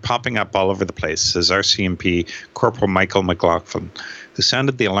 And they're popping up all over the place, says RCMP Corporal Michael McLaughlin, who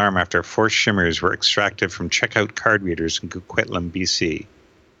sounded the alarm after 4 shimmers were extracted from checkout card readers in Coquitlam, BC.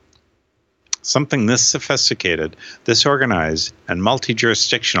 Something this sophisticated, this organized, and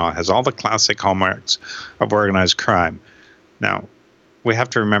multi-jurisdictional has all the classic hallmarks of organized crime. Now, we have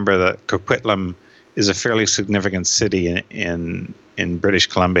to remember that Coquitlam is a fairly significant city in British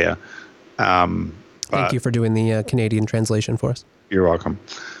Columbia. Thank you for doing the Canadian translation for us. You're welcome.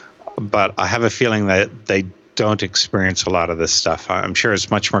 But I have a feeling that they don't experience a lot of this stuff. I'm sure it's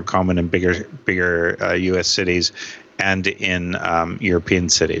much more common in bigger U.S. cities and in European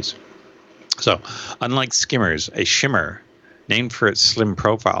cities. So, unlike skimmers, a shimmer, named for its slim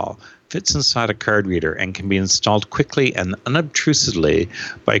profile, fits inside a card reader and can be installed quickly and unobtrusively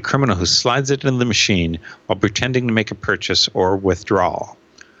by a criminal who slides it into the machine while pretending to make a purchase or withdrawal.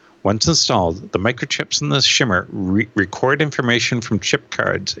 Once installed, the microchips in the shimmer record information from chip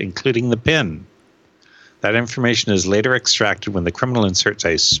cards, including the PIN. That information is later extracted when the criminal inserts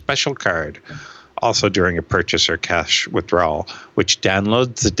a special card, also during a purchase or cash withdrawal, which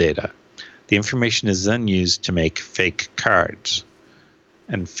downloads the data. The information is then used to make fake cards.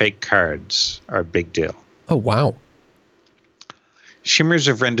 And fake cards are a big deal. Oh, wow. Shimmers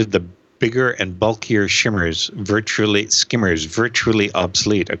have rendered the bigger and bulkier skimmers virtually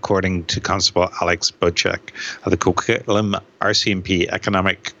obsolete, according to Constable Alex Bocek of the Coquitlam RCMP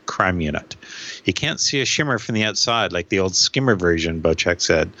Economic Crime Unit. You can't see a shimmer from the outside like the old skimmer version, Bocek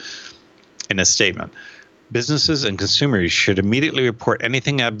said in a statement. Businesses and consumers should immediately report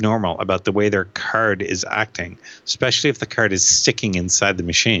anything abnormal about the way their card is acting, especially if the card is sticking inside the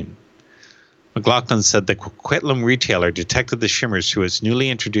machine. McLaughlin said the Coquitlam retailer detected the shimmers through its newly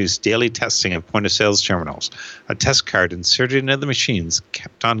introduced daily testing of point-of-sales terminals. A test card inserted into the machines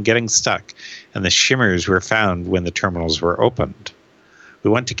kept on getting stuck, and the shimmers were found when the terminals were opened. We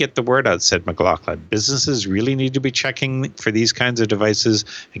want to get the word out, said McLaughlin. Businesses really need to be checking for these kinds of devices,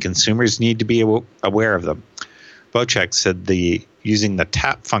 and consumers need to be aware of them. Bocek said using the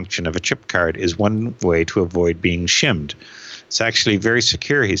tap function of a chip card is one way to avoid being shimmed. It's actually very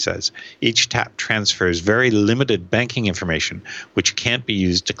secure, he says. Each tap transfers very limited banking information, which can't be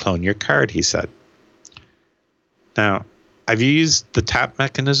used to clone your card, he said. Now, have you used the tap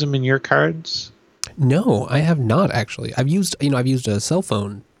mechanism in your cards? No, I have not actually. I've used a cell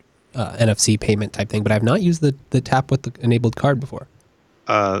phone NFC payment type thing, but I've not used the tap with the enabled card before.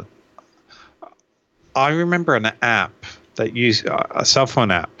 I remember an app that used a cell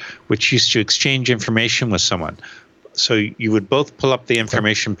phone app, which used to exchange information with someone. So you would both pull up the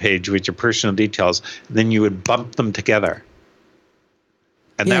information page with your personal details, and then you would bump them together.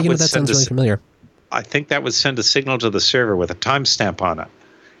 And that sounds really familiar. I think that would send a signal to the server with a timestamp on it.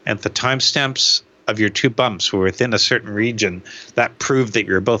 And if the timestamps of your two bumps were within a certain region, that proved that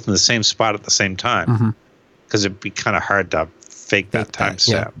you were both in the same spot at the same time. Because it'd be kind of hard to fake that timestamp.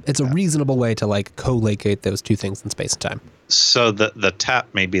 Yeah. It's a reasonable way to co-locate those two things in space and time. So the tap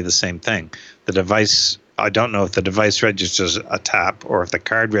may be the same thing. The device, I don't know if the device registers a tap or if the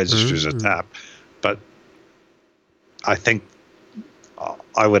card registers a tap, but I think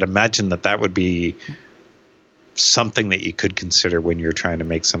I would imagine that would be something that you could consider when you're trying to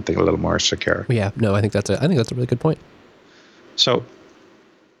make something a little more secure. Yeah, no, I think that's a really good point. So,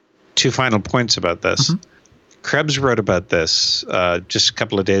 2 final points about this. Krebs wrote about this just a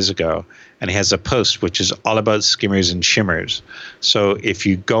couple of days ago, and he has a post which is all about skimmers and shimmers. So if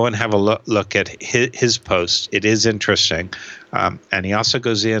you go and have a look at his post, it is interesting. And he also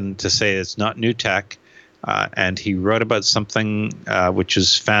goes in to say it's not new tech, and he wrote about something which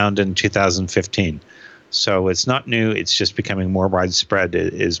was found in 2015. So it's not new, it's just becoming more widespread,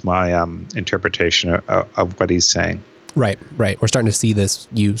 is my interpretation of what he's saying. Right. We're starting to see this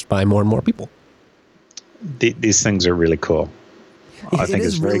used by more and more people. These things are really cool. I think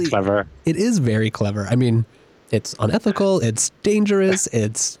it's very clever. It is very clever. I mean, it's unethical, it's dangerous,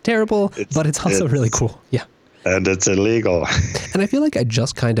 it's terrible, but it's also really cool. Yeah. And it's illegal. And I feel like I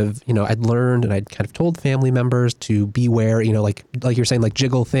just kind of, I'd learned and I'd kind of told family members to beware, like you're saying,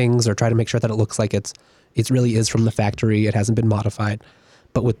 jiggle things or try to make sure that it looks like it really is from the factory. It hasn't been modified.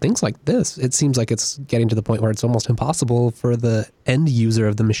 But with things like this, it seems like it's getting to the point where it's almost impossible for the end user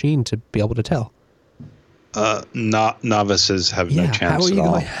of the machine to be able to tell. Novices have no chance at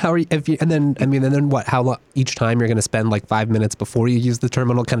all. And then what? How long each time you're going to spend 5 minutes before you use the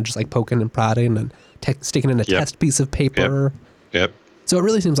terminal, kind of just poking and prodding and sticking in a test piece of paper. Yep. So it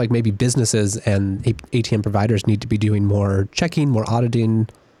really seems like maybe businesses and ATM providers need to be doing more checking, more auditing,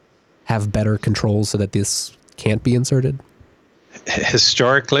 have better controls so that this can't be inserted.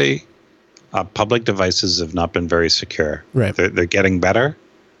 historically, public devices have not been very secure. Right. They're getting better.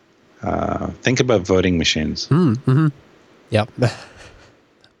 Think about voting machines. Mm-hmm. Yep.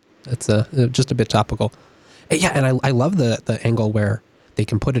 That's just a bit topical. Yeah, and I love the angle where they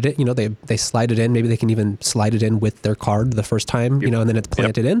can put it in, they slide it in. Maybe they can even slide it in with their card the first time, and then it's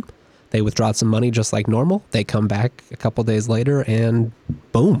planted in. They withdraw some money just like normal. They come back a couple days later and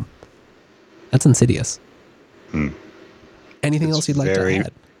boom. That's insidious. Anything else you'd like to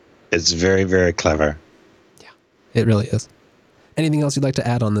add? It's very, very clever. Yeah, it really is. Anything else you'd like to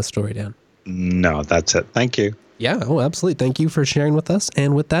add on this story, Dan? No, that's it. Thank you. Yeah, absolutely. Thank you for sharing with us.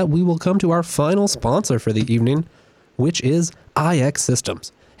 And with that, we will come to our final sponsor for the evening, which is iX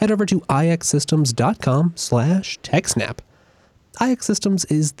Systems. Head over to ixsystems.com/TechSNAP. iX Systems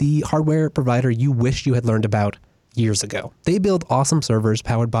is the hardware provider you wish you had learned about years ago. They build awesome servers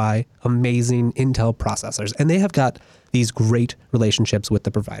powered by amazing Intel processors, and they have got these great relationships with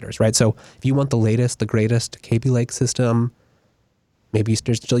the providers, right? So if you want the latest, the greatest Kaby Lake system, maybe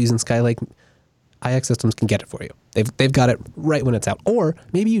you're still using Skylake, iX Systems can get it for you. They've got it right when it's out. Or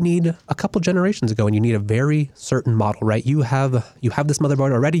maybe you need a couple generations ago and you need a very certain model, right? You have this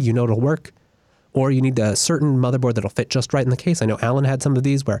motherboard already, you know it'll work. Or you need a certain motherboard that'll fit just right in the case. I know Alan had some of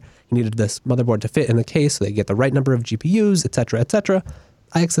these where he needed this motherboard to fit in the case so they get the right number of GPUs, et cetera, et cetera.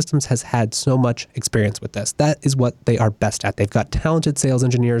 iX Systems has had so much experience with this. That is what they are best at. They've got talented sales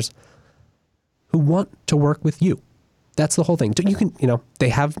engineers who want to work with you. That's the whole thing. You can, they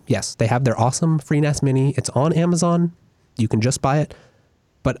have their awesome FreeNAS Mini. It's on Amazon. You can just buy it.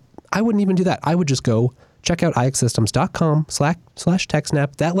 But I wouldn't even do that. I would just go check out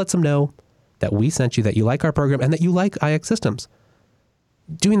ixsystems.com/TechSNAP. That lets them know that we sent you, that you like our program, and that you like iX Systems.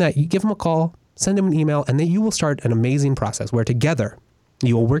 Doing that, you give them a call, send them an email, and then you will start an amazing process where together,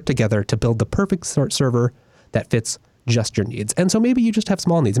 you will work together to build the perfect server that fits just your needs. And so maybe you just have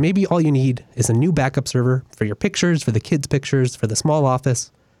small needs. Maybe all you need is a new backup server for your pictures, for the kids' pictures, for the small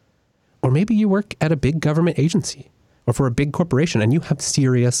office. Or maybe you work at a big government agency or for a big corporation and you have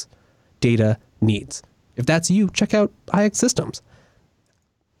serious data needs. If that's you, check out iX Systems.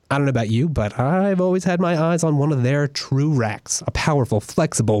 I don't know about you, but I've always had my eyes on one of their true racks, a powerful,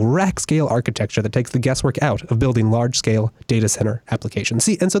 flexible, rack-scale architecture that takes the guesswork out of building large-scale data center applications.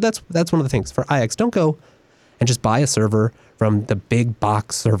 See, and so that's one of the things for iX. Don't go and just buy a server from the big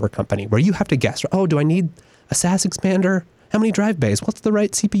box server company where you have to guess, oh, do I need a SAS expander? How many drive bays? What's the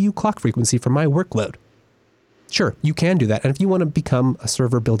right CPU clock frequency for my workload? Sure, you can do that. And if you want to become a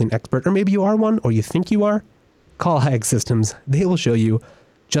server building expert, or maybe you are one, or you think you are, call iX Systems. They will show you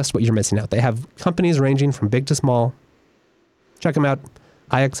just what you're missing out. They have companies ranging from big to small. Check them out,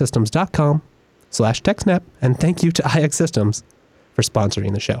 ixsystems.com/TechSNAP. And thank you to iX Systems for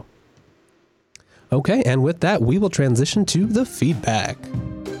sponsoring the show. Okay, and with that, we will transition to the feedback.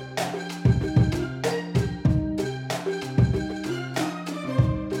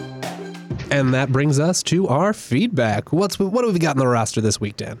 And that brings us to our feedback. What have we got in the roster this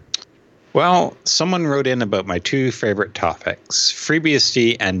week, Dan? Well, someone wrote in about my two favorite topics,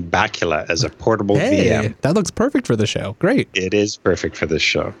 FreeBSD and Bacula as a portable VM. That looks perfect for the show. Great. It is perfect for this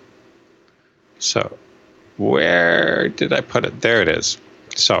show. So, where did I put it? There it is.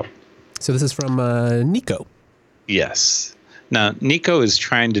 So this is from Nico. Yes. Now, Nico is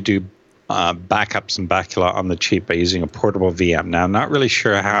trying to do backups and Bacula on the cheap by using a portable VM. Now, I'm not really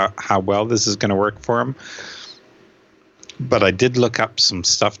sure how well this is going to work for him. But I did look up some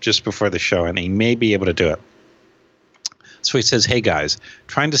stuff just before the show, and he may be able to do it. So he says, hey, guys,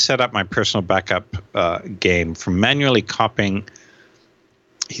 trying to set up my personal backup game from manually copying.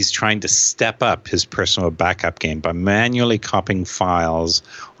 He's trying to step up his personal backup game by manually copying files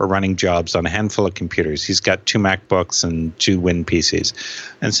or running jobs on a handful of computers. He's got 2 MacBooks and 2 Win PCs.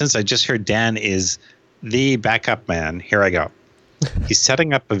 And since I just heard Dan is the backup man, here I go. He's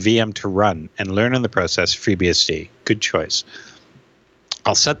setting up a VM to run and learn in the process FreeBSD. Good choice.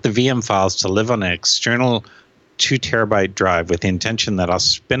 I'll set the VM files to live on an external 2 terabyte drive with the intention that I'll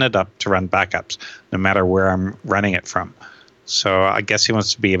spin it up to run backups, no matter where I'm running it from. So I guess he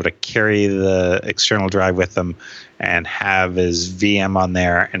wants to be able to carry the external drive with him and have his VM on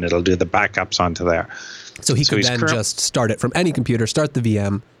there, and it'll do the backups onto there. So he could then just start it from any computer, start the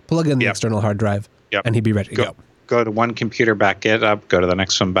VM, plug in the external hard drive, and he'd be ready to go. Go to one computer, back it up, go to the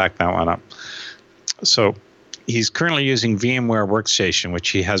next one, back that one up. So he's currently using VMware Workstation,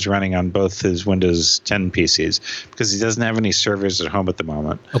 which he has running on both his Windows 10 PCs, because he doesn't have any servers at home at the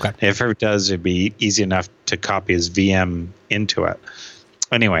moment. Okay. If ever does, it'd be easy enough to copy his VM into it.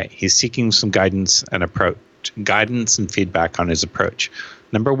 Anyway, he's seeking some guidance and feedback on his approach.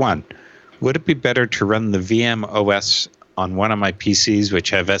 Number 1, would it be better to run the VM OS on one of my PCs, which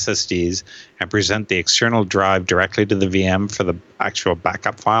have SSDs, and present the external drive directly to the VM for the actual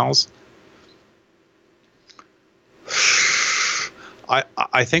backup files.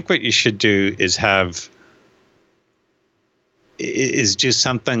 I think what you should do is do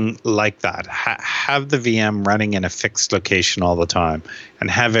something like that. Have the VM running in a fixed location all the time,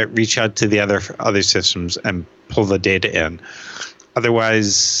 and have it reach out to the other systems and pull the data in.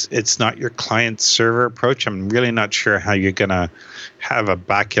 Otherwise, it's not your client-server approach. I'm really not sure how you're going to have a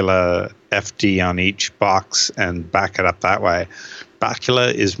Bacula FD on each box and back it up that way.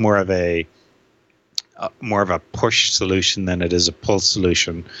 Bacula is more of a push solution than it is a pull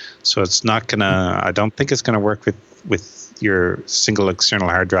solution. So it's not going to. I don't think it's going to work with your single external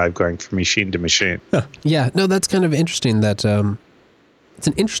hard drive going from machine to machine. Huh. Yeah, no, that's kind of interesting. That it's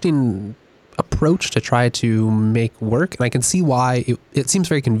an interesting approach to try to make work, and I can see why it seems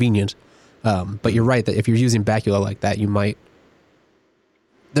very convenient. But you're right that if you're using Bacula like that,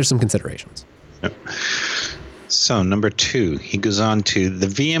 there's some considerations. Yep. So number 2, he goes on to, the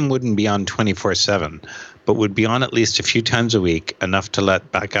VM wouldn't be on 24/7, but would be on at least a few times a week, enough to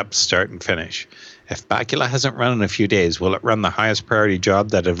let backups start and finish. If Bacula hasn't run in a few days, will it run the highest priority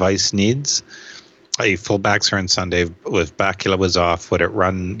job that a device needs? Fullbacks are on Sunday. If Bacula was off, would it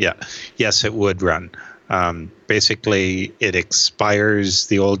run? Yeah. Yes, it would run. Basically, it expires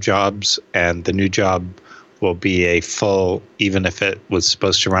the old jobs, and the new job will be a full, even if it was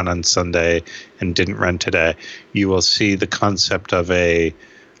supposed to run on Sunday and didn't run today. You will see the concept of a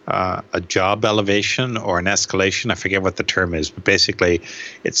job elevation or an escalation. I forget what the term is, but basically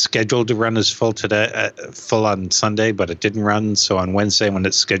it's scheduled to run as full on Sunday, but it didn't run. So on Wednesday, when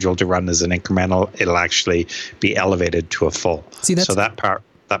it's scheduled to run as an incremental, it'll actually be elevated to a full. So that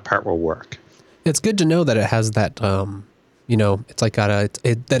part will work. It's good to know that it has that, it's like that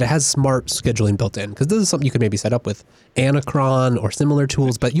it has smart scheduling built in, because this is something you could maybe set up with Anacron or similar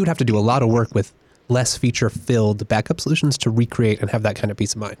tools, but you'd have to do a lot of work with less feature-filled backup solutions to recreate and have that kind of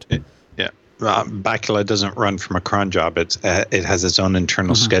peace of mind. Yeah. Bacula doesn't run from a cron job. It has its own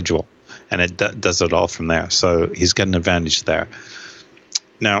internal schedule, and it does it all from there. So he's got an advantage there.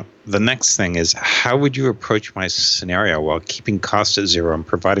 Now, the next thing is, how would you approach my scenario while keeping cost at zero and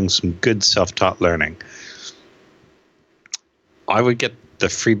providing some good self-taught learning? I would get the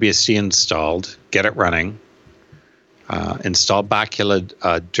FreeBSD installed, get it running, install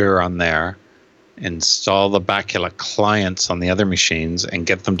Bacula dir on there, install the Bacula clients on the other machines, and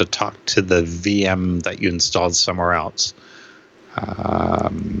get them to talk to the VM that you installed somewhere else.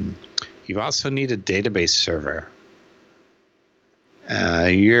 You also need a database server.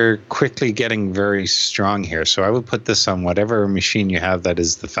 You're quickly getting very strong here, so I would put this on whatever machine you have that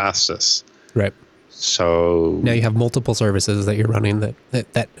is the fastest. Right. So now you have multiple services that you're running that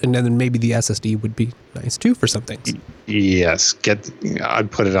and then maybe the SSD would be nice too for some things. Yes, I'd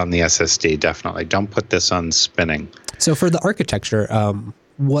put it on the SSD, definitely. Don't put this on spinning. So for the architecture,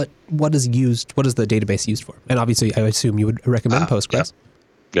 what is the database used for? And obviously I assume you would recommend Postgres.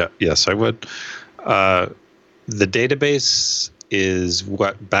 Yeah, yes, I would. The database is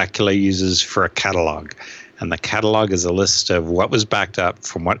what Bacula uses for a catalog. And the catalog is a list of what was backed up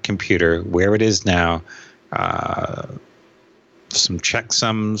from what computer, where it is now, some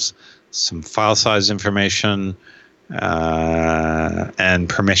checksums, some file size information, and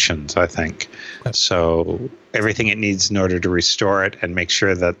permissions, I think. Okay. So everything it needs in order to restore it, and make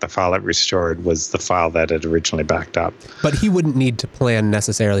sure that the file it restored was the file that it originally backed up. But he wouldn't need to plan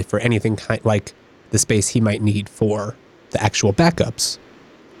necessarily for anything like the space he might need for the actual backups.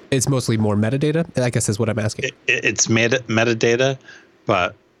 It's mostly more metadata, I guess is what I'm asking. It's metadata,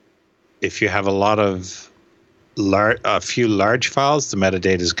 but if you have a few large files, the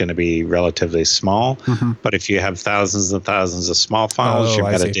metadata is going to be relatively small. Mm-hmm. But if you have thousands and thousands of small files, your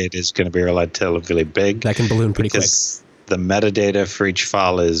metadata is going to be relatively big. That can balloon pretty quick. The metadata for each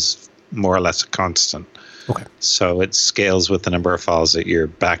file is more or less a constant. Okay. So it scales with the number of files that you're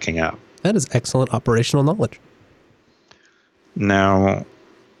backing up. That is excellent operational knowledge. Now,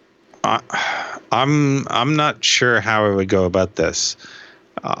 I'm not sure how I would go about this.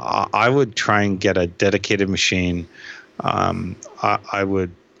 I would try and get a dedicated machine. I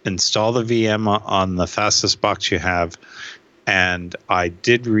would install the VM on the fastest box you have, and I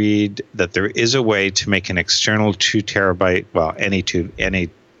did read that there is a way to make an external 2 terabyte, well, any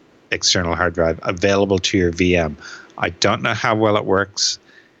external hard drive available to your VM. I don't know how well it works,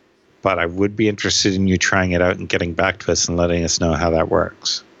 but I would be interested in you trying it out and getting back to us and letting us know how that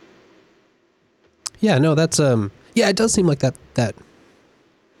works. Yeah, no, that's it does seem like that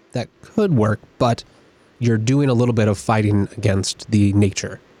could work, but you're doing a little bit of fighting against the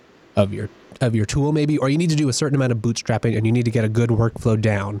nature of your of your tool maybe, or you need to do a certain amount of bootstrapping and you need to get a good workflow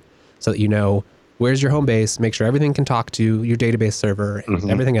down so that you know where's your home base, make sure everything can talk to your database server and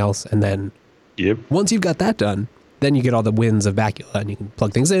everything else. And then once you've got that done, then you get all the wins of Bacula and you can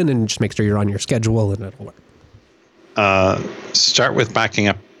plug things in and just make sure you're on your schedule and it'll work. Start with backing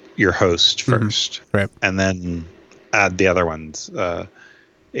up your host first, right? And then add the other ones.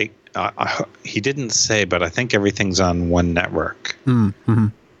 He didn't say, but I think everything's on one network.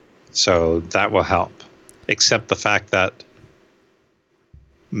 So that will help, except the fact that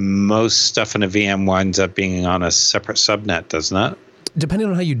most stuff in a VM winds up being on a separate subnet, doesn't it? Depending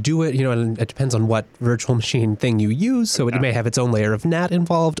on how you do it, and it depends on what virtual machine thing you use. So it may have its own layer of NAT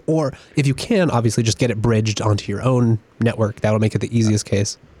involved, or if you can, obviously just get it bridged onto your own network. That'll make it the easiest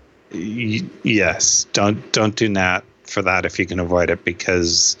case. Yes, don't do NAT for that if you can avoid it,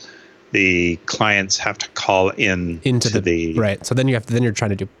 because the clients have to call into the right. So then you're trying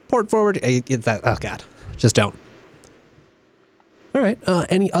to do port forward. Oh God, just don't. All right.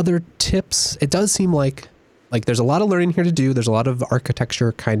 Any other tips? It does seem like there's a lot of learning here to do. There's a lot of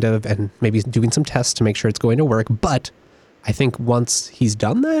architecture kind of, and maybe doing some tests to make sure it's going to work. But I think once he's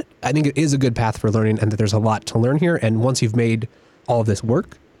done that, I think it is a good path for learning and that there's a lot to learn here. And once you've made all of this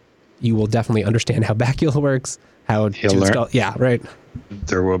work, you will definitely understand how Bacula works, how to install. Yeah, right.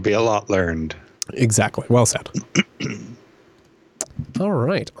 There will be a lot learned. Exactly. Well said. All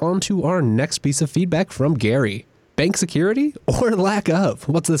right. On to our next piece of feedback from Gary. Bank security or lack of?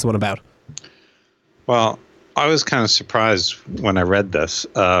 What's this one about? Well, I was kind of surprised when I read this.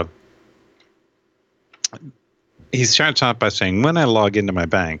 He starts off by saying, when I log into my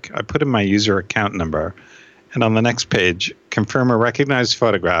bank, I put in my user account number, and on the next page, confirm a recognized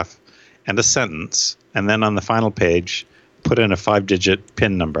photograph and a sentence, and then on the final page, put in a 5-digit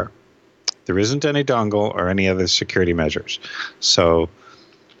PIN number. There isn't any dongle or any other security measures. So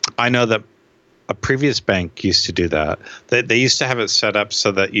I know that a previous bank used to do that. They used to have it set up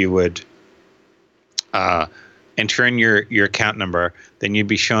so that you would enter in your account number, then you'd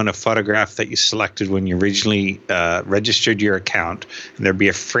be shown a photograph that you selected when you originally registered your account, and there'd be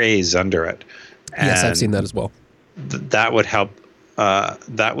a phrase under it. Yes, I've seen that as well. That would help. The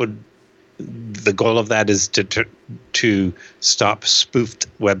goal of that is to stop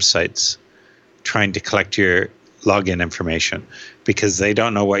spoofed websites trying to collect your login information, because they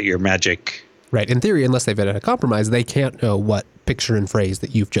don't know what your magic. Right. In theory, unless they've had a compromise, they can't know what picture and phrase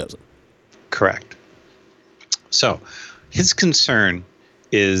that you've chosen. Correct. So his concern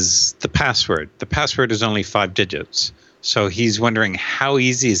is the password. The password is only 5 digits. So he's wondering how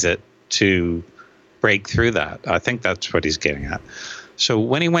easy is it to break through that. I think that's what he's getting at. So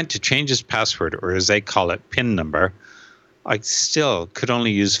when he went to change his password, or as they call it, PIN number, I still could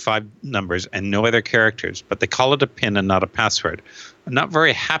only use 5 numbers and no other characters, but they call it a PIN and not a password. I'm not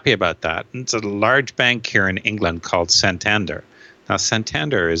very happy about that. It's a large bank here in England called Santander. Now,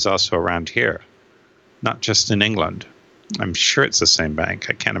 Santander is also around here, not just in England. I'm sure it's the same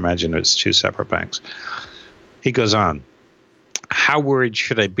bank. I can't imagine it's 2 separate banks. He goes on. How worried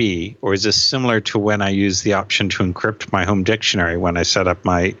should I be, or is this similar to when I used the option to encrypt my home dictionary when I set up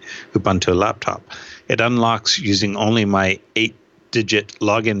my Ubuntu laptop? It unlocks using only my 8-digit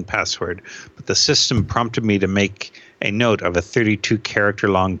login password, but the system prompted me to make a note of a 32-character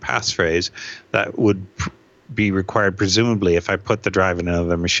long passphrase that would be required presumably if I put the drive in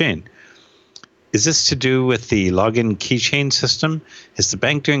another machine. Is this to do with the login keychain system? Is the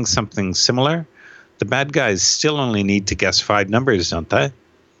bank doing something similar? The bad guys still only need to guess 5 numbers, don't they?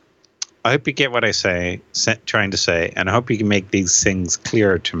 I hope you get what I trying to say, and I hope you can make these things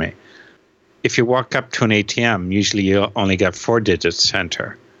clearer to me. If you walk up to an ATM, usually you only get 4 digits to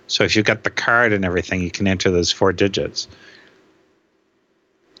enter. So if you've got the card and everything, you can enter those 4 digits.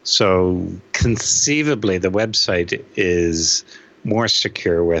 So conceivably, the website is more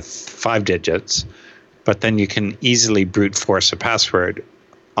secure with 5 digits, but then you can easily brute force a password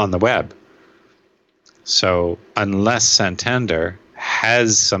on the web. So unless Santander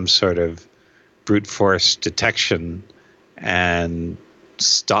has some sort of brute force detection and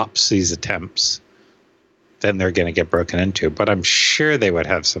stops these attempts, then they're going to get broken into. But I'm sure they would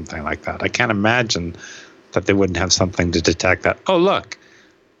have something like that. I can't imagine that they wouldn't have something to detect that. Oh, look,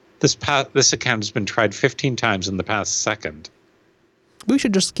 this account has been tried 15 times in the past second. We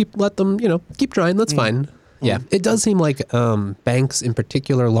should just keep trying. That's fine. Yeah, it does seem like banks, in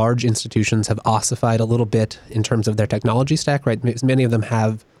particular, large institutions, have ossified a little bit in terms of their technology stack, right? Many of them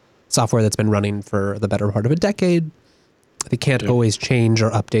have software that's been running for the better part of a decade. They can't always change or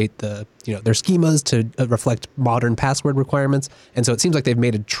update their schemas to reflect modern password requirements. And so it seems like they've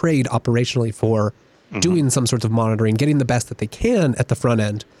made a trade operationally for doing some sorts of monitoring, getting the best that they can at the front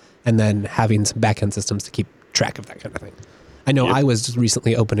end, and then having some back-end systems to keep track of that kind of thing. I know I was just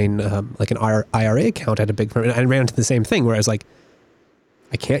recently opening like an IRA account at a big firm, and I ran into the same thing where I was like,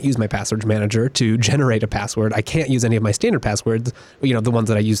 I can't use my password manager to generate a password. I can't use any of my standard passwords, the ones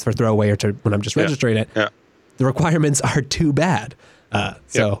that I use for throwaway or when I'm just registering it. Yeah. The requirements are too bad.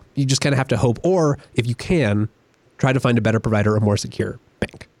 So you just kind of have to hope, or if you can, try to find a better provider or more secure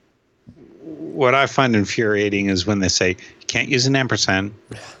bank. What I find infuriating is when they say, you can't use an ampersand.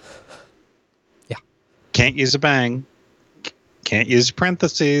 Yeah. Can't use a bang. Can't use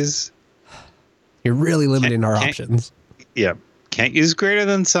parentheses. You're really limiting our options. Yeah. Can't use greater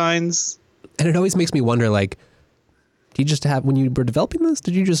than signs. And it always makes me wonder, like, do you just have, when you were developing this,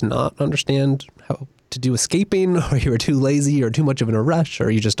 did you just not understand how to do escaping, or you were too lazy or too much of in a rush,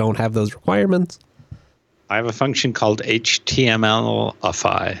 or you just don't have those requirements? I have a function called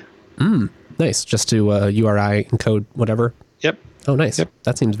HTMLify. Nice. Just to URI encode whatever. Yep. Oh, nice. Yep.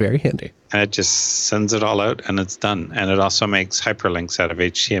 That seems very handy. And it just sends it all out and it's done. And it also makes hyperlinks out of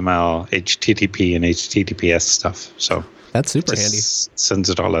HTML, HTTP, and HTTPS stuff. So that's super handy. Sends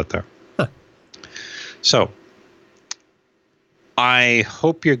it all out there. Huh. So I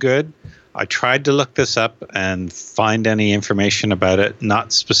hope you're good. I tried to look this up and find any information about it,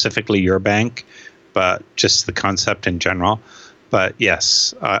 not specifically your bank, but just the concept in general. But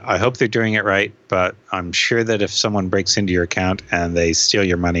yes, I hope they're doing it right. But I'm sure that if someone breaks into your account and they steal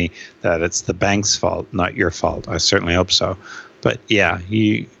your money, that it's the bank's fault, not your fault. I certainly hope so. But yeah,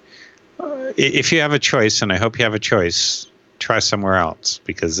 if you have a choice, and I hope you have a choice, try somewhere else,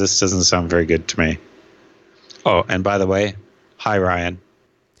 because this doesn't sound very good to me. Oh, and by the way, hi, Ryan.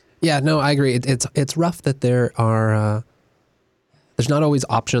 Yeah, no, I agree. It's rough that there are there's not always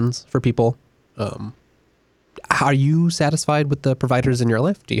options for people. Are you satisfied with the providers in your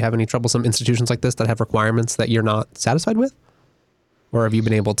life? Do you have any troublesome institutions like this that have requirements that you're not satisfied with? Or have you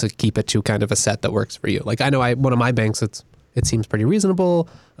been able to keep it to kind of a set that works for you? Like, I know one of my banks, it seems pretty reasonable.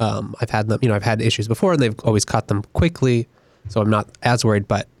 I've had them, I've had issues before and they've always caught them quickly. So I'm not as worried,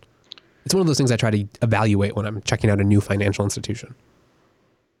 but it's one of those things I try to evaluate when I'm checking out a new financial institution.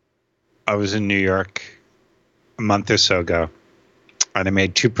 I was in New York a month or so ago, and I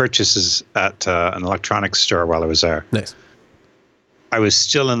made 2 purchases at an electronics store while I was there. Nice. I was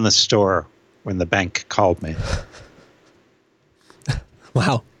still in the store when the bank called me.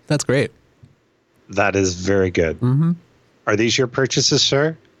 Wow, that's great. That is very good. Mm-hmm. Are these your purchases,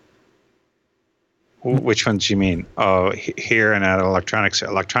 sir? Which ones do you mean? Oh, here and at an electronics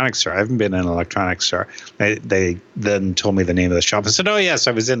store. I haven't been in an electronics store. They then told me the name of the shop. I said, oh, yes,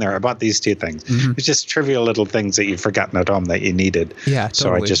 I was in there. I bought these 2 things. Mm-hmm. It's just trivial little things that you've forgotten at home that you needed. Yeah, totally.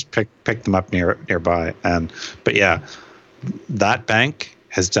 So I just picked them up nearby. But yeah, that bank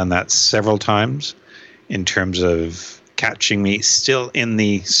has done that several times in terms of catching me still in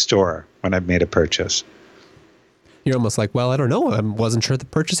the store when I've made a purchase. You're almost like, well, I don't know. I wasn't sure the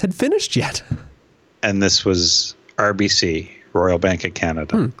purchase had finished yet. And this was RBC, Royal Bank of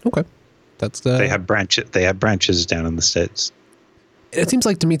Canada. Okay, that's they have branches down in the States. It seems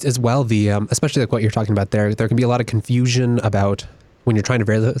like to me as well, especially like what you're talking about there can be a lot of confusion about when you're trying to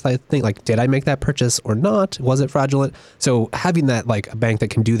verify things, like, did I make that purchase or not? Was it fraudulent? So having that, like, a bank that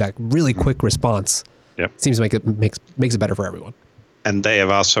can do that really quick response, seems to makes it better for everyone. And they have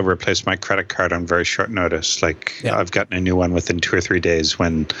also replaced my credit card on very short notice. I've gotten a new one within 2 or 3 days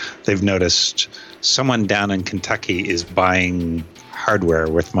when they've noticed someone down in Kentucky is buying hardware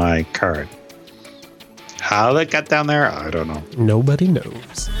with my card. How that got down there, I don't know. Nobody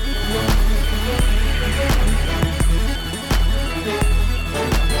knows.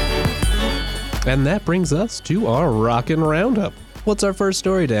 And that brings us to our Rockin' Roundup. What's our first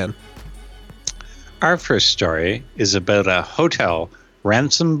story, Dan? Our first story is about a hotel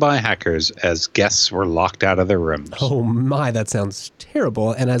ransomed by hackers as guests were locked out of their rooms. Oh my, that sounds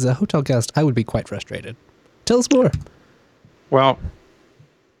terrible. And as a hotel guest, I would be quite frustrated. Tell us more. Well,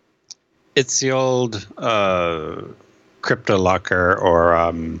 it's the old crypto locker,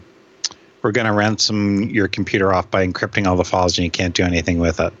 or we're going to ransom your computer off by encrypting all the files and you can't do anything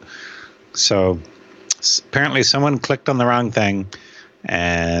with it. So apparently someone clicked on the wrong thing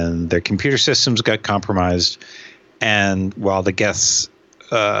and their computer systems got compromised. And while the guests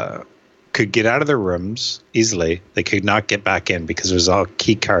could get out of their rooms easily, they could not get back in because it was all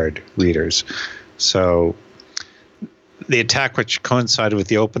key card readers. So the attack, which coincided with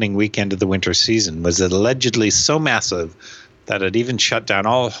the opening weekend of the winter season, was allegedly so massive that it even shut down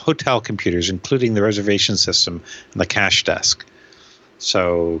all hotel computers, including the reservation system and the cash desk.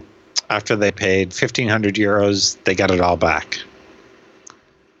 So after they paid 1,500 euros, they got it all back.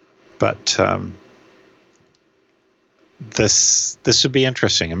 But this would be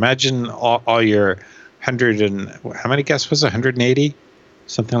interesting. Imagine all your 100 and how many guests was it? 180,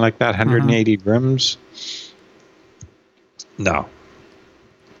 something like that. 180 rooms. No,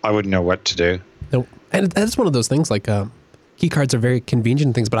 I wouldn't know what to do. No, and that's one of those things. Like key cards are very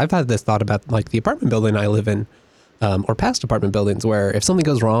convenient things, but I've had this thought about like the apartment building I live in, or past apartment buildings, where if something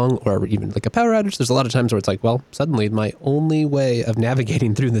goes wrong, or even like a power outage, there's a lot of times where it's like, well, suddenly my only way of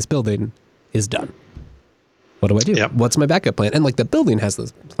navigating through this building is done. What do I do? Yep. What's my backup plan? And like the building has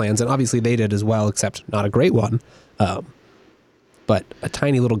those plans, and obviously they did as well, except not a great one. But a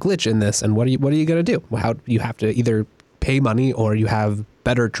tiny little glitch in this, and what are you going to do? Well, how you have to either pay money, or you have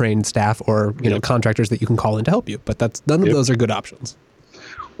better trained staff, or contractors that you can call in to help you. But that's none of those are good options.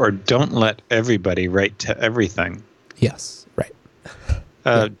 Or don't let everybody write to everything. Yes, right.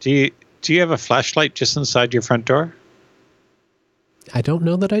 Do you have a flashlight just inside your front door? I don't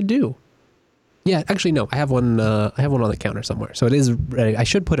know that I do. Yeah, actually, no. I have one. I have one on the counter somewhere, so it is ready. I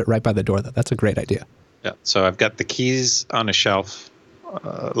should put it right by the door, though. That's a great idea. Yeah. So I've got the keys on a shelf,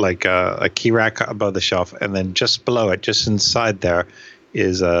 like a key rack above the shelf, and then just below it, just inside there,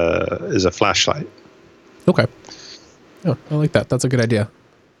 is a flashlight. Okay. Oh, I like that. That's a good idea.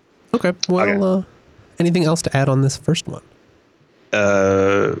 Okay. Well, anything else to add on this first one?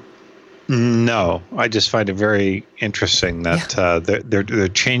 No, I just find it very interesting that they're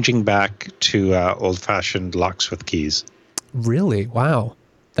changing back to old-fashioned locks with keys. Really? Wow,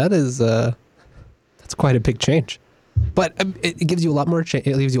 that is that's quite a big change. But it gives you a lot more. It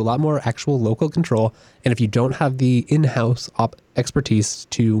gives you a lot more actual local control. And if you don't have the in-house expertise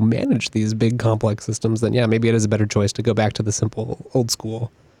to manage these big complex systems, then maybe it is a better choice to go back to the simple old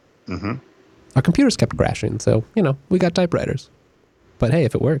school. Mm-hmm. Our computers kept crashing, so we got typewriters. But hey,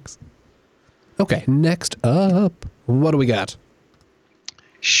 if it works. Okay, next up, what do we got?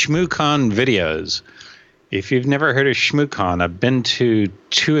 ShmooCon videos. If you've never heard of ShmooCon, I've been to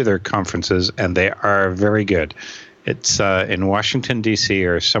 2 of their conferences, and they are very good. It's in Washington, D.C.,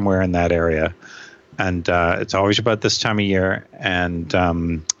 or somewhere in that area. And it's always about this time of year, and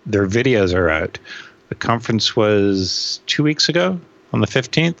their videos are out. The conference was 2 weeks ago, on the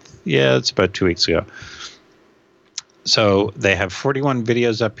 15th. Yeah, it's about 2 weeks ago. So they have 41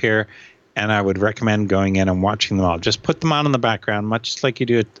 videos up here, and I would recommend going in and watching them all. Just put them on in the background, much like you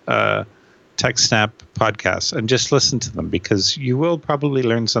do at TechSNAP podcasts, and just listen to them, because you will probably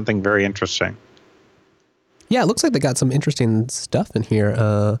learn something very interesting. Yeah, it looks like they got some interesting stuff in here.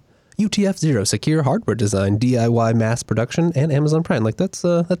 UTF-0, secure hardware design, DIY mass production, and Amazon Prime. Like that's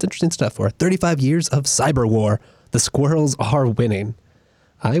interesting stuff. For 35 years of cyber war, the squirrels are winning.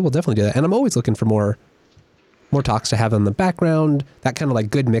 I will definitely do that, and I'm always looking for more talks to have in the background. That kind of like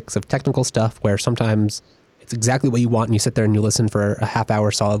good mix of technical stuff where sometimes it's exactly what you want, and you sit there and you listen for a half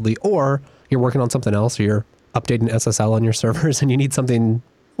hour solidly, or you're working on something else, or you're updating SSL on your servers, and you need something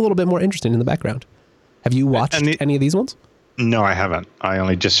a little bit more interesting in the background. Have you watched any of these ones? No, I haven't. I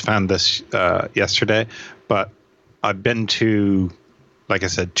only just found this yesterday, but I've been to, like I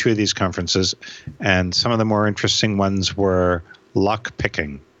said, 2 of these conferences, and some of the more interesting ones were lock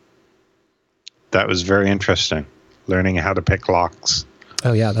picking. That was very interesting, learning how to pick locks.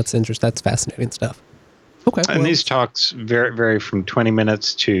 Oh, yeah, that's interesting. That's fascinating stuff. Okay. And these talks vary from 20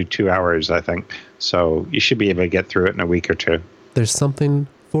 minutes to 2 hours, I think. So you should be able to get through it in a week or 2. There's something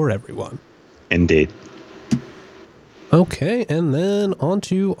for everyone. Indeed. Okay, and then on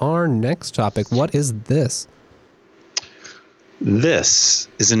to our next topic. What is this? This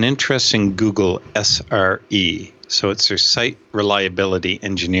is an interesting Google SRE. So it's their Site Reliability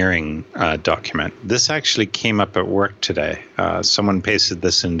Engineering document. This actually came up at work today. Someone pasted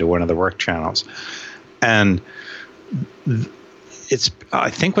this into one of the work channels. And I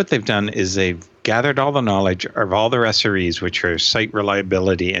think what they've done is they've gathered all the knowledge of all their SREs, which are site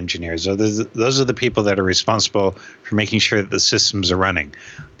reliability engineers. So those are the people that are responsible for making sure that the systems are running.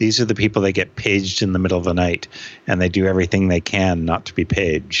 These are the people that get paged in the middle of the night, and they do everything they can not to be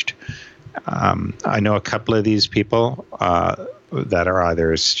paged. I know a couple of these people that are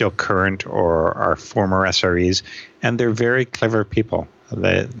either still current or are former SREs, and they're very clever people.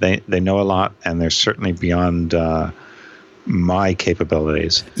 They know a lot, and they're certainly beyond my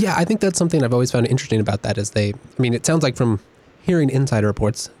capabilities. Yeah, I think that's something I've always found interesting about that is it sounds like from hearing insider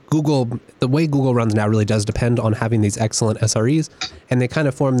reports, the way Google runs now really does depend on having these excellent SREs, and they kind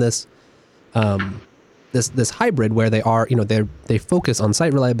of form this this hybrid where they are, they focus on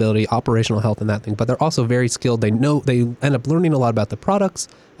site reliability, operational health, and that thing, but they're also very skilled. They end up learning a lot about the products.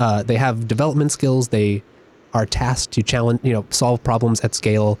 They have development skills. They are tasked to challenge, solve problems at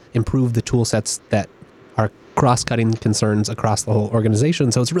scale, improve the tool sets that are cross-cutting concerns across the whole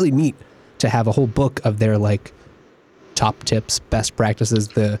organization. So it's really neat to have a whole book of their top tips, best practices,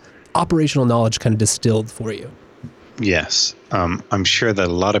 the operational knowledge kind of distilled for you. Yes. I'm sure that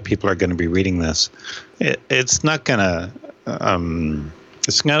a lot of people are going to be reading this. It's not going to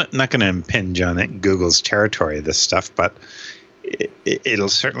impinge on Google's territory, this stuff, but it'll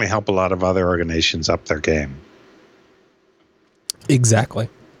certainly help a lot of other organizations up their game. Exactly.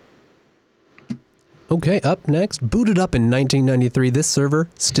 Okay, up next, booted up in 1993, this server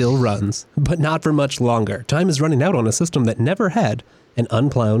still runs, but not for much longer. Time is running out on a system that never had an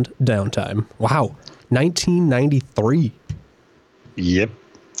unplanned downtime. Wow, 1993. Yep.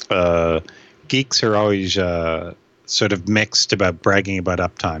 Geeks are always sort of mixed about bragging about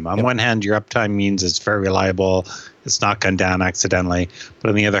uptime. On one hand, your uptime means it's very reliable, it's not gone down accidentally, but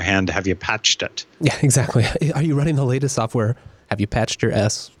on the other hand, have you patched it? Yeah, exactly. Are you running the latest software? Have you patched your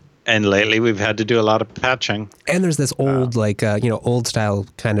S? And lately, we've had to do a lot of patching. And there's this old, old style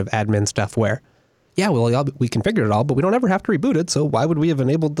kind of admin stuff where, yeah, well, we configured it all, but we don't ever have to reboot it. So why would we have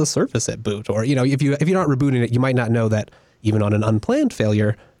enabled the service at boot? Or, if you're not rebooting it, you might not know that even on an unplanned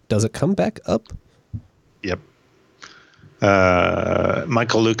failure, does it come back up? Yep.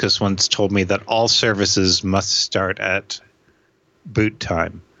 Michael Lucas once told me that all services must start at boot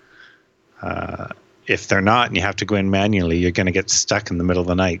time. If they're not, and you have to go in manually, you're going to get stuck in the middle of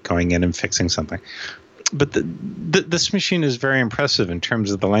the night going in and fixing something. But this machine is very impressive in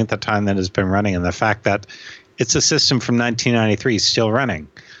terms of the length of time that it's been running and the fact that it's a system from 1993 still running.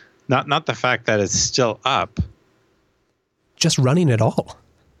 Not the fact that it's still up. Just running at all.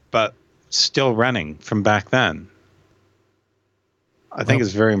 But still running from back then. I think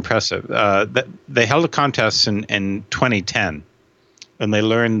it's very impressive. They held a contest in 2010, and they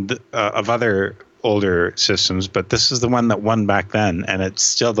learned of other older systems, but this is the one that won back then, and it's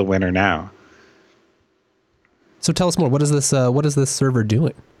still the winner now. So tell us more. What is this server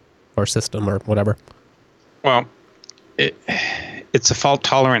doing, or system, or whatever? Well, it's a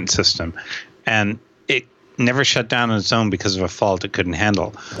fault-tolerant system, and it never shut down on its own because of a fault it couldn't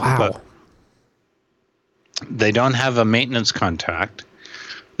handle. Wow. But they don't have a maintenance contract.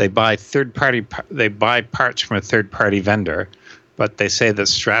 They buy parts from a third-party vendor, but they say that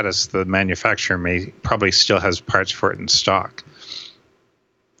Stratus, the manufacturer, probably still has parts for it in stock.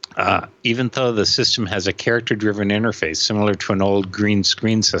 Even though the system has a character-driven interface similar to an old green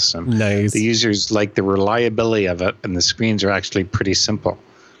screen system, nice. The users like the reliability of it, and the screens are actually pretty simple.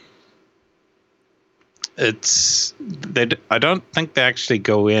 I don't think they actually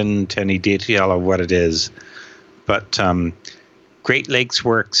go into any detail of what it is, but Great Lakes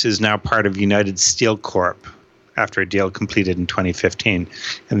Works is now part of United Steel Corp after a deal completed in 2015,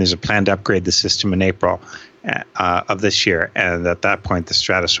 and there's a plan to upgrade the system in April of this year, and at that point the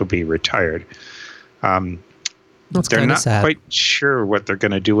Stratus will be retired. They're not quite sure what they're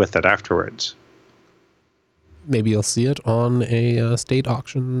going to do with it afterwards. Maybe you'll see it on a state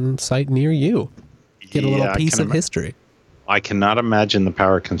auction site near you. Get a little piece of history. I cannot imagine the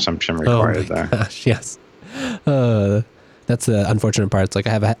power consumption required there. Gosh, yes. That's the unfortunate part. It's like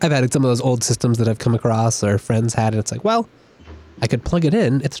I've had some of those old systems that I've come across or friends had, and it's like, well, I could plug it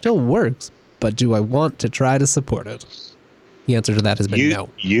in. It still works, but do I want to try to support it? The answer to that has been no.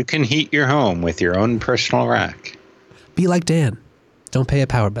 You can heat your home with your own personal rack. Be like Dan. Don't pay a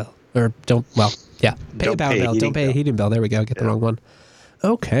power bill. Pay a power bill. Don't pay a heating bill. There we go. Get the wrong one.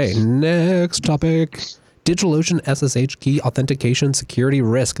 Okay, next topic. DigitalOcean SSH key authentication security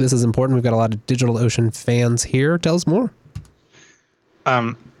risk. This is important. We've got a lot of DigitalOcean fans here. Tell us more.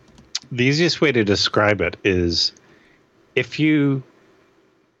 The easiest way to describe it is if you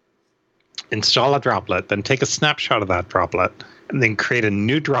install a droplet, then take a snapshot of that droplet, and then create a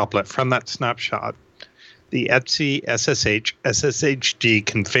new droplet from that snapshot, the etc SSH SSHD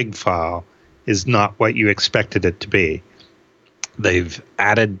config file is not what you expected it to be. They've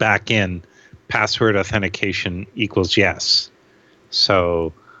added back in password authentication equals yes.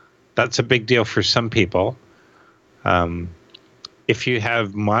 So that's a big deal for some people. If you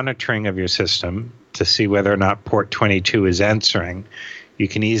have monitoring of your system to see whether or not port 22 is answering, you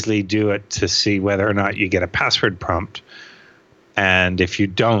can easily do it to see whether or not you get a password prompt. And if you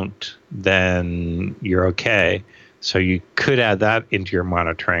don't, then you're okay. So you could add that into your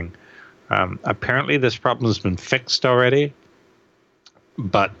monitoring. Apparently this problem has been fixed already,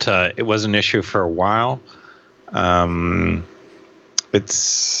 but it was an issue for a while. I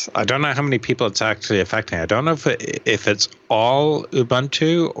don't know how many people it's actually affecting. I don't know if it's all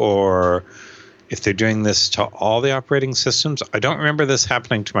Ubuntu or if they're doing this to all the operating systems. I don't remember this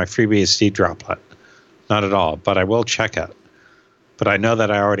happening to my FreeBSD droplet. Not at all, but I will check it. But I know that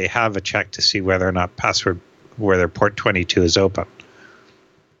I already have a check to see whether or not whether port 22 is open.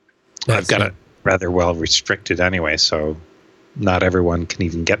 I've got rather well restricted anyway, so not everyone can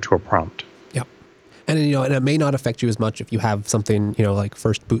even get to a prompt. Yep. And and it may not affect you as much if you have something, like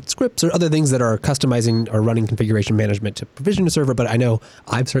first boot scripts or other things that are customizing or running configuration management to provision a server. But I know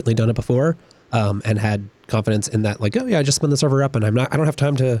I've certainly done it before, and had confidence in that, like, oh yeah, I just spun the server up and I don't have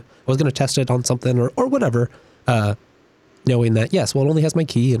time I was going to test it on something or whatever, knowing that, yes, well, it only has my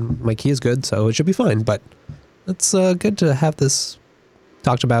key and my key is good, so it should be fine. But it's good to have this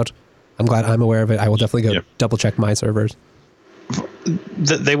talked about. I'm glad I'm aware of it. I will definitely go double check my servers.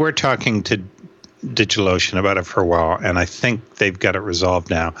 They were talking to DigitalOcean about it for a while, and I think they've got it resolved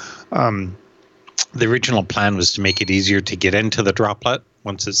now. The original plan was to make it easier to get into the droplet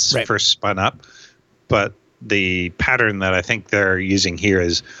once it's first spun up. But the pattern that I think they're using here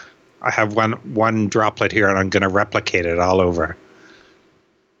is, I have one droplet here and I'm going to replicate it all over.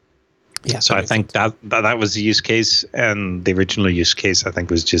 Yeah. So I think that was the use case, and the original use case, I think,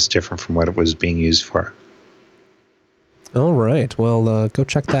 was just different from what it was being used for. All right. Well, go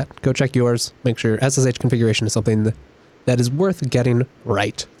check that. Go check yours. Make sure SSH configuration is something that is worth getting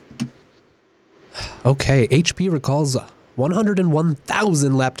right. Okay. HP recalls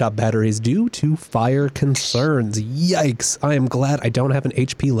 101,000 laptop batteries due to fire concerns. Yikes. I am glad I don't have an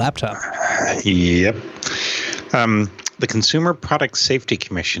HP laptop. Yep. The Consumer Product Safety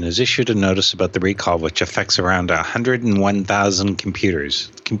Commission has issued a notice about the recall, which affects around 101,000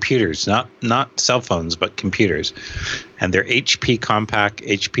 computers. Computers, not cell phones, but computers. And they're HP Compact,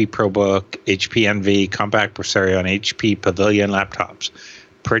 HP ProBook, HP Envy, Compact Presario, and HP Pavilion laptops,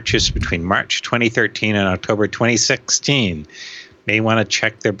 purchased between March 2013 and October 2016. May want to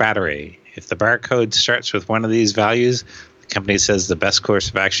check their battery. If the barcode starts with one of these values, the company says the best course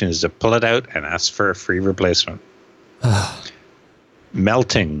of action is to pull it out and ask for a free replacement.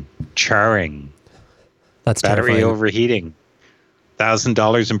 Melting, charring, that's battery terrifying. Overheating,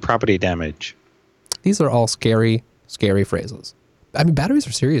 $1,000 in property damage. These are all scary, scary phrases. I mean, batteries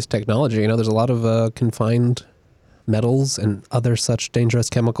are serious technology. There's a lot of confined metals and other such dangerous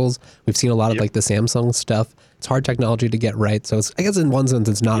chemicals. We've seen a lot of like the Samsung stuff. It's hard technology to get right. So I guess in one sense,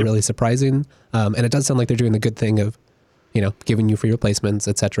 it's not really surprising. And it does sound like they're doing the good thing of, giving you free replacements,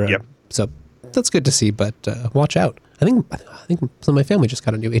 etc. Yep. So that's good to see, but watch out. I think some of my family just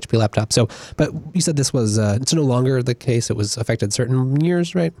got a new HP laptop. So, but you said this was, it's no longer the case. It was affected certain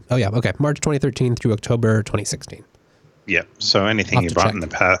years, right? Oh yeah. Okay. March 2013 through October 2016. Yeah. So anything you bought in the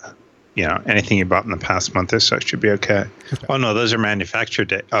past, anything you bought in the past month or so should be okay. Oh no, those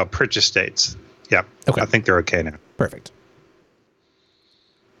are purchase dates. Yeah. Okay. I think they're okay now. Perfect.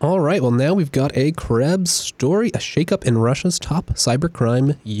 All right. Well, now we've got a Krebs story, a shakeup in Russia's top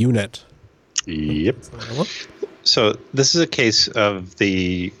cybercrime unit. Yep. So this is a case of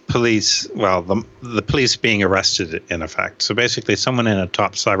the police, the police being arrested, in effect. So basically, someone in a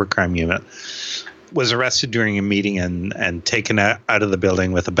top cybercrime unit was arrested during a meeting and taken out of the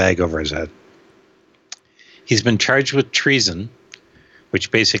building with a bag over his head. He's been charged with treason,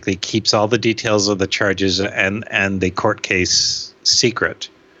 which basically keeps all the details of the charges and the court case secret.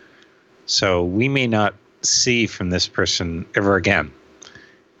 So we may not see from this person ever again.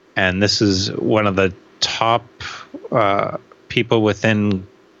 And this is one of the top people within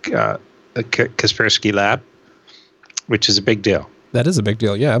Kaspersky Lab, which is a big deal. That is a big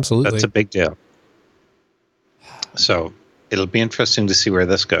deal. Yeah, absolutely. That's a big deal. So it'll be interesting to see where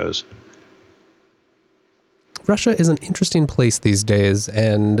this goes. Russia is an interesting place these days,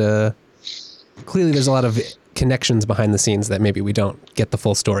 and clearly there's a lot of connections behind the scenes that maybe we don't get the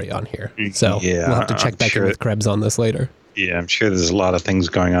full story on here. So we'll have to check back in with Krebs on this later. Yeah, I'm sure there's a lot of things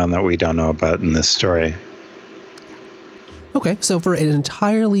going on that we don't know about in this story. Okay, so for an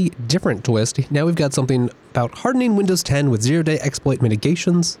entirely different twist, now we've got something about hardening Windows 10 with zero-day exploit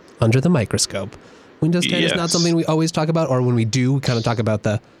mitigations under the microscope. Windows 10 is not something we always talk about, or when we do, we kind of talk about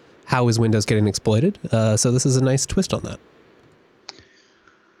the how is Windows getting exploited. So this is a nice twist on that.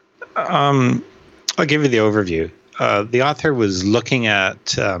 I'll give you the overview. The author was looking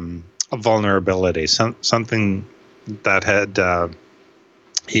at a vulnerability, something that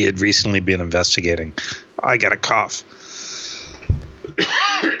he had recently been investigating. I got a cough.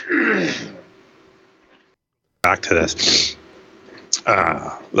 Back to this.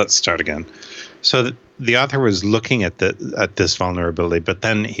 Let's start again. So the author was looking at this vulnerability, but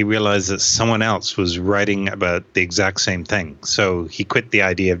then he realized that someone else was writing about the exact same thing. So he quit the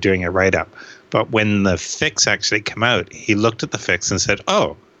idea of doing a write-up. But when the fix actually came out, he looked at the fix and said,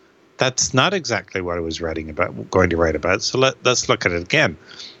 "Oh, that's not exactly what I was going to write about. So let's look at it again."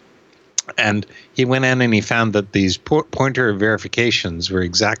 And he went in and he found that these pointer verifications were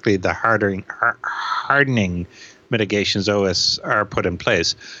exactly the hardening mitigations OS are put in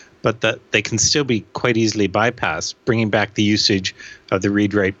place. but that they can still be quite easily bypassed, bringing back the usage of the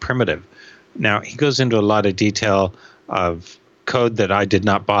read-write primitive. Now, he goes into a lot of detail of code that I did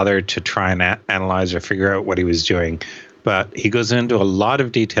not bother to try and analyze or figure out what he was doing, but he goes into a lot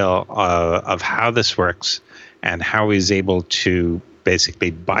of detail of how this works and how he's able to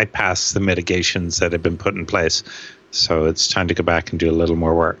basically bypass the mitigations that have been put in place. So it's time to go back and do a little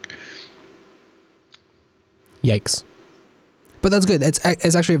more work. Yikes. But that's good. It's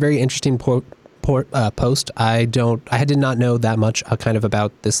actually a very interesting post. I did not know that much kind of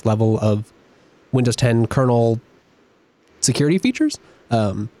about this level of Windows 10 kernel security features.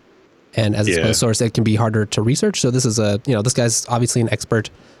 And as it's closed source, it can be harder to research. So this is this guy's obviously an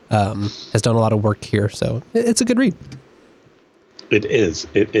expert, has done a lot of work here. So it's a good read. It is.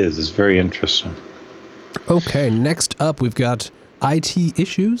 It's very interesting. Okay, next up, we've got IT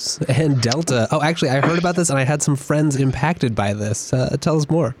issues and Delta. Oh, actually, I heard about this and I had some friends impacted by this. Tell us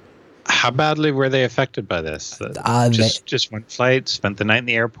more. How badly were they affected by this? Just one flight, spent the night in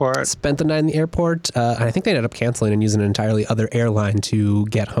the airport? And I think they ended up canceling and using an entirely other airline to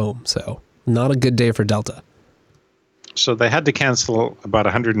get home. So not a good day for Delta. So they had to cancel about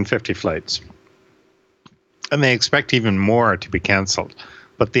 150 flights. And they expect even more to be canceled.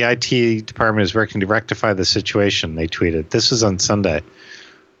 But the IT department is working to rectify the situation, they tweeted. This is on Sunday.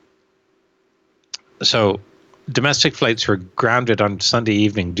 So domestic flights were grounded on Sunday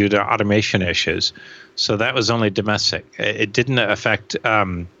evening due to automation issues. So that was only domestic. It didn't affect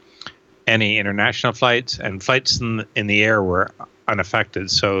any international flights, and flights in the air were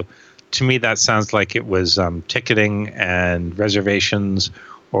unaffected. So to me, that sounds like it was ticketing and reservations,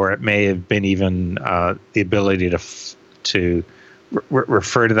 or it may have been even the ability to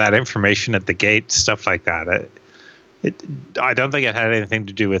refer to that information at the gate, stuff like that. I don't think it had anything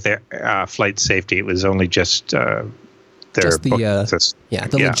to do with flight safety. It was only just the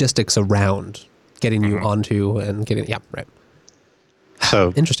logistics around getting you onto and getting, right.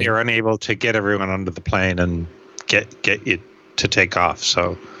 So interesting. You're unable to get everyone onto the plane and get you to take off.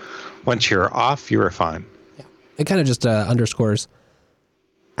 So once you're off, you were fine. Yeah. It kind of just underscores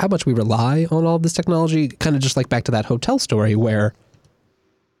how much we rely on all this technology, kind of just like back to that hotel story where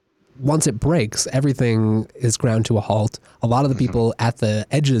once it breaks, everything is ground to a halt. A lot of the people at the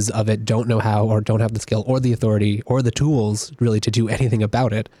edges of it don't know how, or don't have the skill or the authority or the tools really to do anything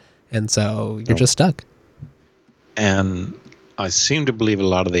about it. And so you're just stuck. And I seem to believe a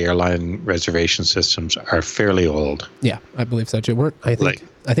lot of the airline reservation systems are fairly old. Yeah, I believe so too. I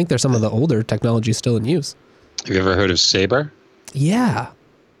think there's some of the older technology still in use. Have you ever heard of Sabre? Yeah.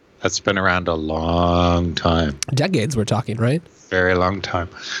 That's been around a long time. Decades we're talking, right? Very long time.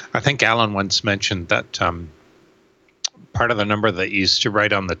 I think Alan once mentioned that part of the number that you used to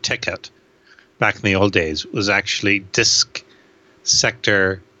write on the ticket back in the old days was actually disk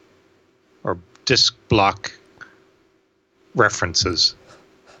sector or disk block references.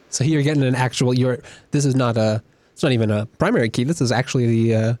 So you're getting an actual, it's not even a primary key. This is actually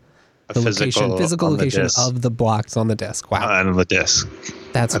the physical location of the blocks on the disk. Wow. On the disk.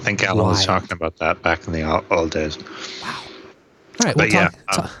 I think Alan was talking about that back in the old days. Wow. All right.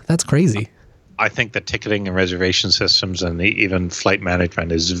 That's crazy. I think the ticketing and reservation systems and even flight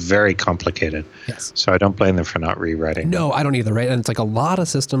management is very complicated. Yes. So I don't blame them for not rewriting. No, I don't either, right? And it's like a lot of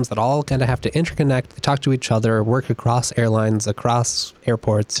systems that all kind of have to interconnect, they talk to each other, work across airlines, across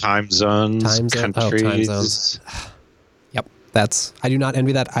airports. Time zones, countries. Time zones. Yep. I do not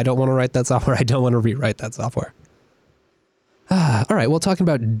envy that. I don't want to write that software. I don't want to rewrite that software. All right. Well, talking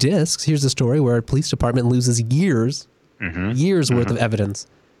about disks, here's a story where a police department loses years worth of evidence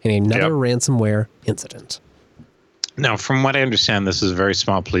in another ransomware incident. Now, from what I understand, this is a very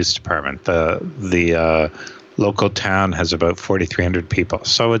small police department. The local town has about 4,300 people.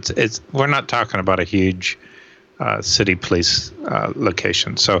 So we're not talking about a huge city police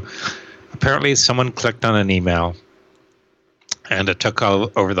location. So apparently someone clicked on an email and it took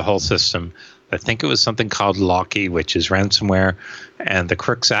over the whole system. I think it was something called Locky, which is ransomware, and the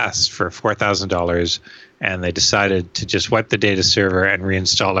crooks asked for $4,000, and they decided to just wipe the data server and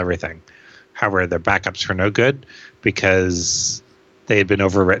reinstall everything. However, their backups were no good because they had been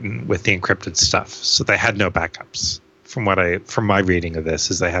overwritten with the encrypted stuff, so they had no backups. From my reading of this,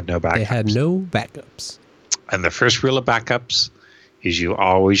 is they had no backups. They had no backups. And the first rule of backups is you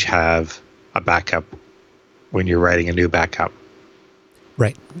always have a backup when you're writing a new backup.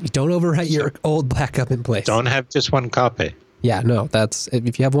 Right. You don't overwrite your old backup in place. Don't have just one copy. Yeah, no,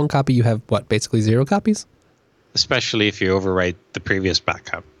 if you have one copy, you have basically 0 copies? Especially if you overwrite the previous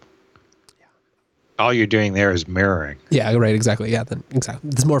backup. Yeah. All you're doing there is mirroring. Yeah, right, exactly. Yeah, exactly.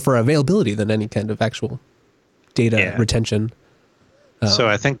 It's more for availability than any kind of actual data retention. So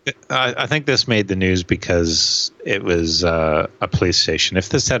I think this made the news because it was a police station. If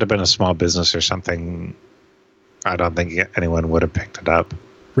this had been a small business or something, I don't think anyone would have picked it up.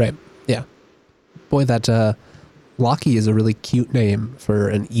 Right. Yeah. Boy, that Locky is a really cute name for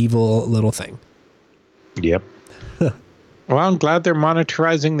an evil little thing. Yep. Well, I'm glad they're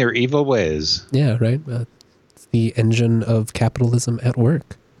monetizing their evil ways. Yeah, right. It's the engine of capitalism at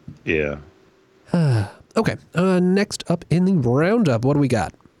work. Yeah. Okay. Next up in the roundup, what do we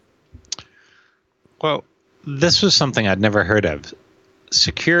got? Well, this was something I'd never heard of.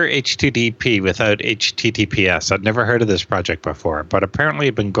 Secure HTTP without HTTPS. I'd never heard of this project before, but apparently it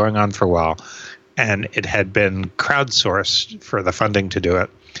had been going on for a while, and it had been crowdsourced for the funding to do it.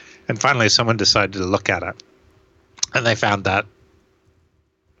 And finally, someone decided to look at it, and they found that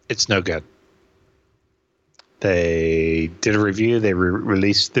it's no good. They did a review, they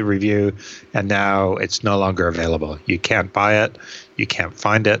released the review, and now it's no longer available. You can't buy it, you can't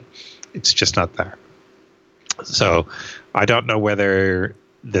find it, it's just not there. So I don't know whether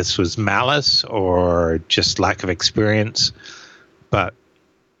this was malice or just lack of experience, but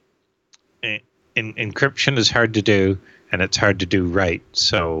encryption is hard to do, and it's hard to do right.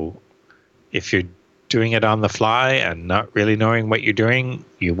 So if you're doing it on the fly and not really knowing what you're doing,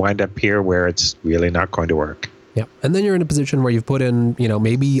 you wind up here where it's really not going to work. Yeah. And then you're in a position where you've put in,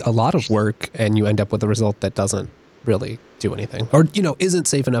 maybe a lot of work and you end up with a result that doesn't really do anything or, isn't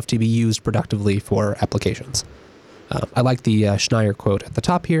safe enough to be used productively for applications. I like the Schneier quote at the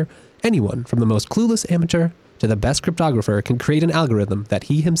top here. Anyone from the most clueless amateur to the best cryptographer can create an algorithm that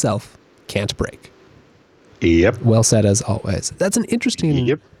he himself can't break. Yep. Well said as always. That's an interesting...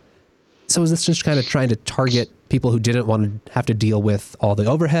 Yep. So is this just kind of trying to target people who didn't want to have to deal with all the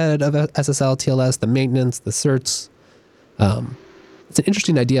overhead of SSL, TLS, the maintenance, the certs? It's an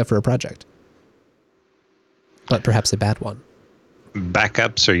interesting idea for a project, but perhaps a bad one.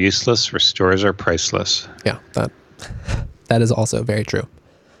 Backups are useless, restores are priceless. Yeah, that is also very true.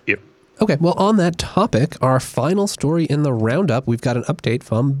 Yep. Okay, well, on that topic, our final story in the roundup, we've got an update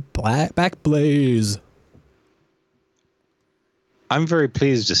from Backblaze. I'm very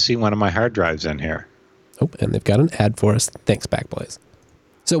pleased to see one of my hard drives in here. Oh, and they've got an ad for us. Thanks, Backblaze.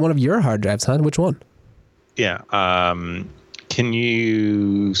 So one of your hard drives, huh? Which one? Yeah. Can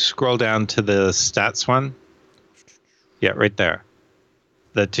you scroll down to the stats one? Yeah, right there.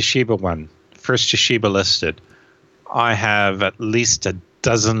 The Toshiba one. First Toshiba listed. I have at least a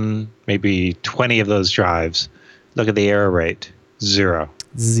dozen, maybe 20 of those drives. Look at the error rate. 0.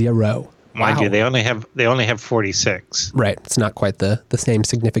 Mind you, they only have 46. Right. It's not quite the same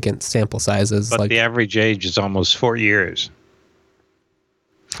significant sample size as but the average age is almost 4 years.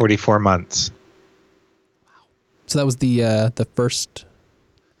 44 months. So that was the first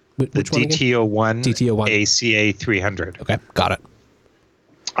the DTO1 ACA 300. Okay, got it.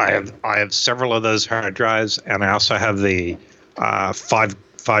 I have several of those hard drives, and I also have the 5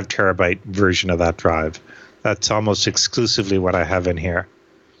 terabyte version of that drive. That's almost exclusively what I have in here.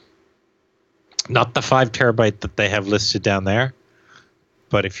 Not the 5 terabyte that they have listed down there,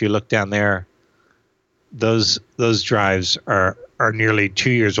 but if you look down there, those drives are nearly 2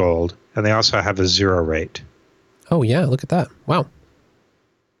 years old, and they also have a 0 rate. Oh yeah, look at that! Wow.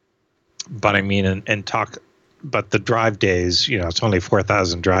 But I mean, but the drive days, it's only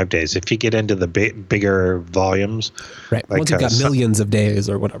 4,000 drive days. If you get into the bigger volumes, right? Once you've got millions of days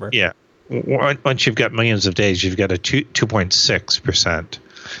or whatever. Yeah. Once you've got millions of days, you've got a 2.6%.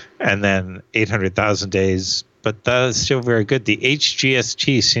 And then 800,000 days, but that is still very good. The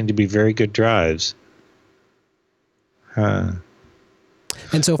HGST seem to be very good drives. And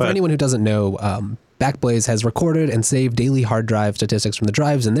so for anyone who doesn't know, Backblaze has recorded and saved daily hard drive statistics from the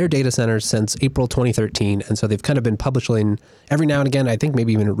drives in their data centers since April 2013. And so they've kind of been publishing every now and again, I think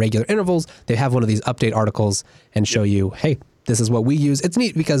maybe even at regular intervals, they have one of these update articles and show you, hey, this is what we use. It's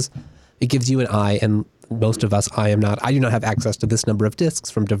neat because it gives you an eye, and most of us, I do not have access to this number of disks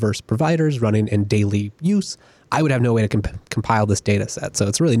from diverse providers running in daily use. I would have no way to compile this data set. So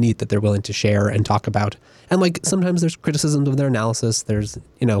it's really neat that they're willing to share and talk about. And sometimes there's criticisms of their analysis. There's,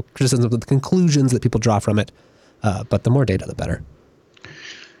 criticisms of the conclusions that people draw from it. But the more data, the better.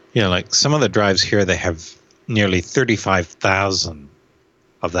 Yeah, some of the drives here, they have nearly 35,000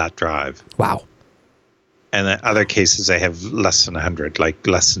 of that drive. Wow. And in other cases, they have less than 100,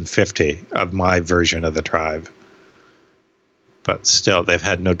 less than 50 of my version of the drive. But still, they've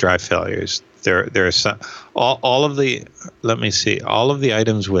had no drive failures. There are some, all of the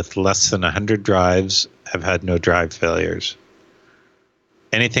items with less than 100 drives have had no drive failures.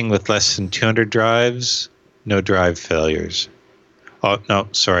 Anything with less than 200 drives, no drive failures. Oh, no,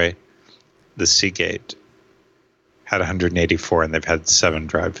 sorry. The Seagate had 184, and they've had 7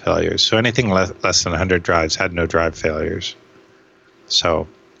 drive failures. So anything less than 100 drives had no drive failures. So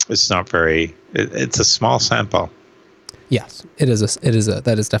it's not very. It's a small sample. Yes, it is.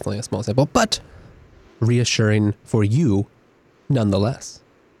 That is definitely a small sample, but reassuring for you, nonetheless.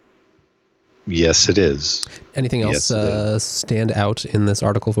 Yes, it is. Anything else stand out in this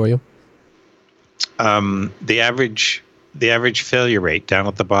article for you? The average failure rate down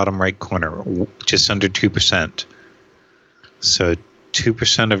at the bottom right corner, just under 2%. So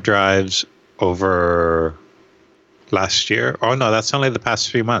 2% of drives over last year. Oh no, that's only the past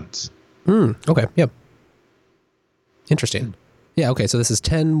 3 months. Okay. Yep. Interesting. Yeah. Okay. So this is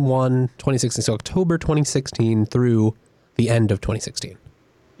 10/1/2016. So October 2016 through the end of 2016.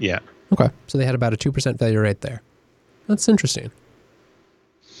 Yeah. Okay. So they had about a 2% failure rate there. That's interesting.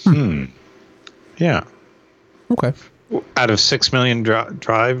 Yeah. Okay. Out of 6 million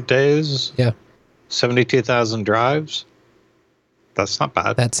drive days, yeah, 72,000 drives. That's not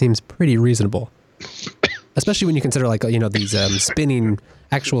bad. That seems pretty reasonable, especially when you consider these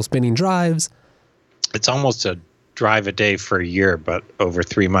actual spinning drives. It's almost a drive a day for a year, but over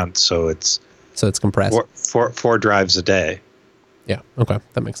 3 months. So it's compressed. Four drives a day. Yeah. Okay.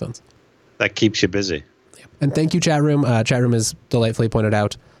 That makes sense. That keeps you busy. Yeah. And thank you, chat room. Chat room has delightfully pointed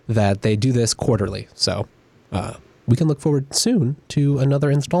out that they do this quarterly. So we can look forward soon to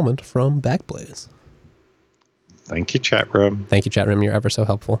another installment from Backblaze. Thank you, chat room. Thank you, chat room. You're ever so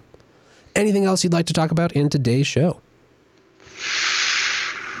helpful. Anything else you'd like to talk about in today's show?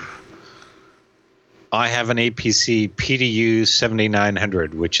 I have an APC PDU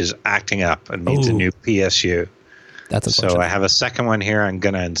 7900, which is acting up and needs a new PSU. That's unfortunate. So I have a second one here. I'm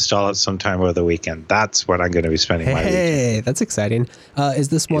going to install it sometime over the weekend. That's what I'm going to be spending my weekend. Hey, that's exciting. Is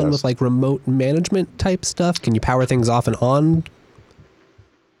this one with remote management type stuff? Can you power things off and on?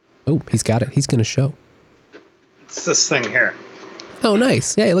 Oh, he's got it. He's going to show. It's this thing here. Oh,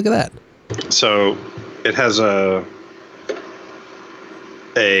 nice. Yeah, look at that. So it has a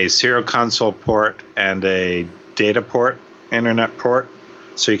serial console port and a data port, internet port.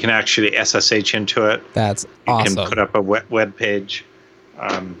 So you can actually SSH into it. That's awesome. You can put up a web page.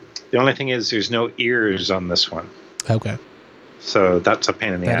 The only thing is there's no ears on this one. Okay. So that's a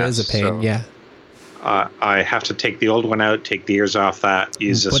pain in the ass. That is a pain, so, yeah. I have to take the old one out, take the ears off that,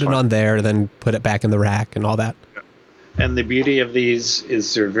 use this one. Put it on there, then put it back in the rack and all that. And the beauty of these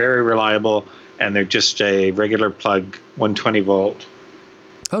is they're very reliable, and they're just a regular plug, 120 volt.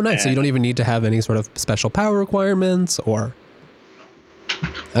 Oh, nice. So you don't even need to have any sort of special power requirements or...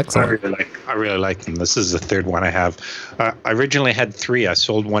 Excellent. I really like them. This is the third one I have. I originally had 3. I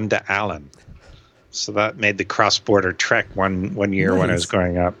sold one to Alan. So that made the cross-border trek one year when I was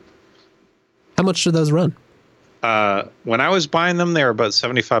growing up. How much do those run? When I was buying them, they were about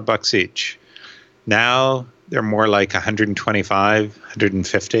 $75 each. Now they're more like $125,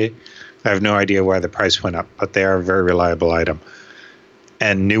 $150. I have no idea why the price went up, but they are a very reliable item.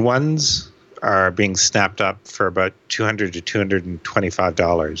 And new ones are being snapped up for about $200 to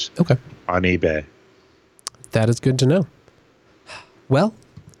 $225 on eBay. That is good to know. Well,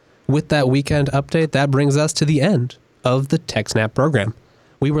 with that weekend update, that brings us to the end of the TechSNAP program.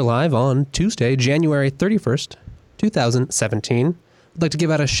 We were live on Tuesday, January 31st, 2017. I'd like to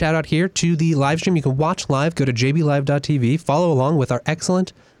give out a shout out here to the live stream. You can watch live, go to jblive.tv, follow along with our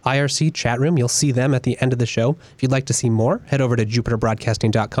excellent IRC chat room. You'll see them at the end of the show. If you'd like to see more, head over to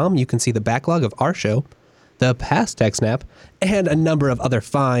jupiterbroadcasting.com. You can see the backlog of our show, the past TechSNAP, and a number of other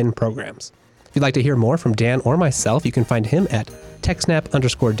fine programs. If you'd like to hear more from Dan or myself, you can find him at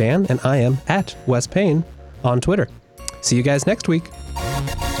TechSNAP_Dan, and I am at Wes Payne on Twitter. See you guys next week.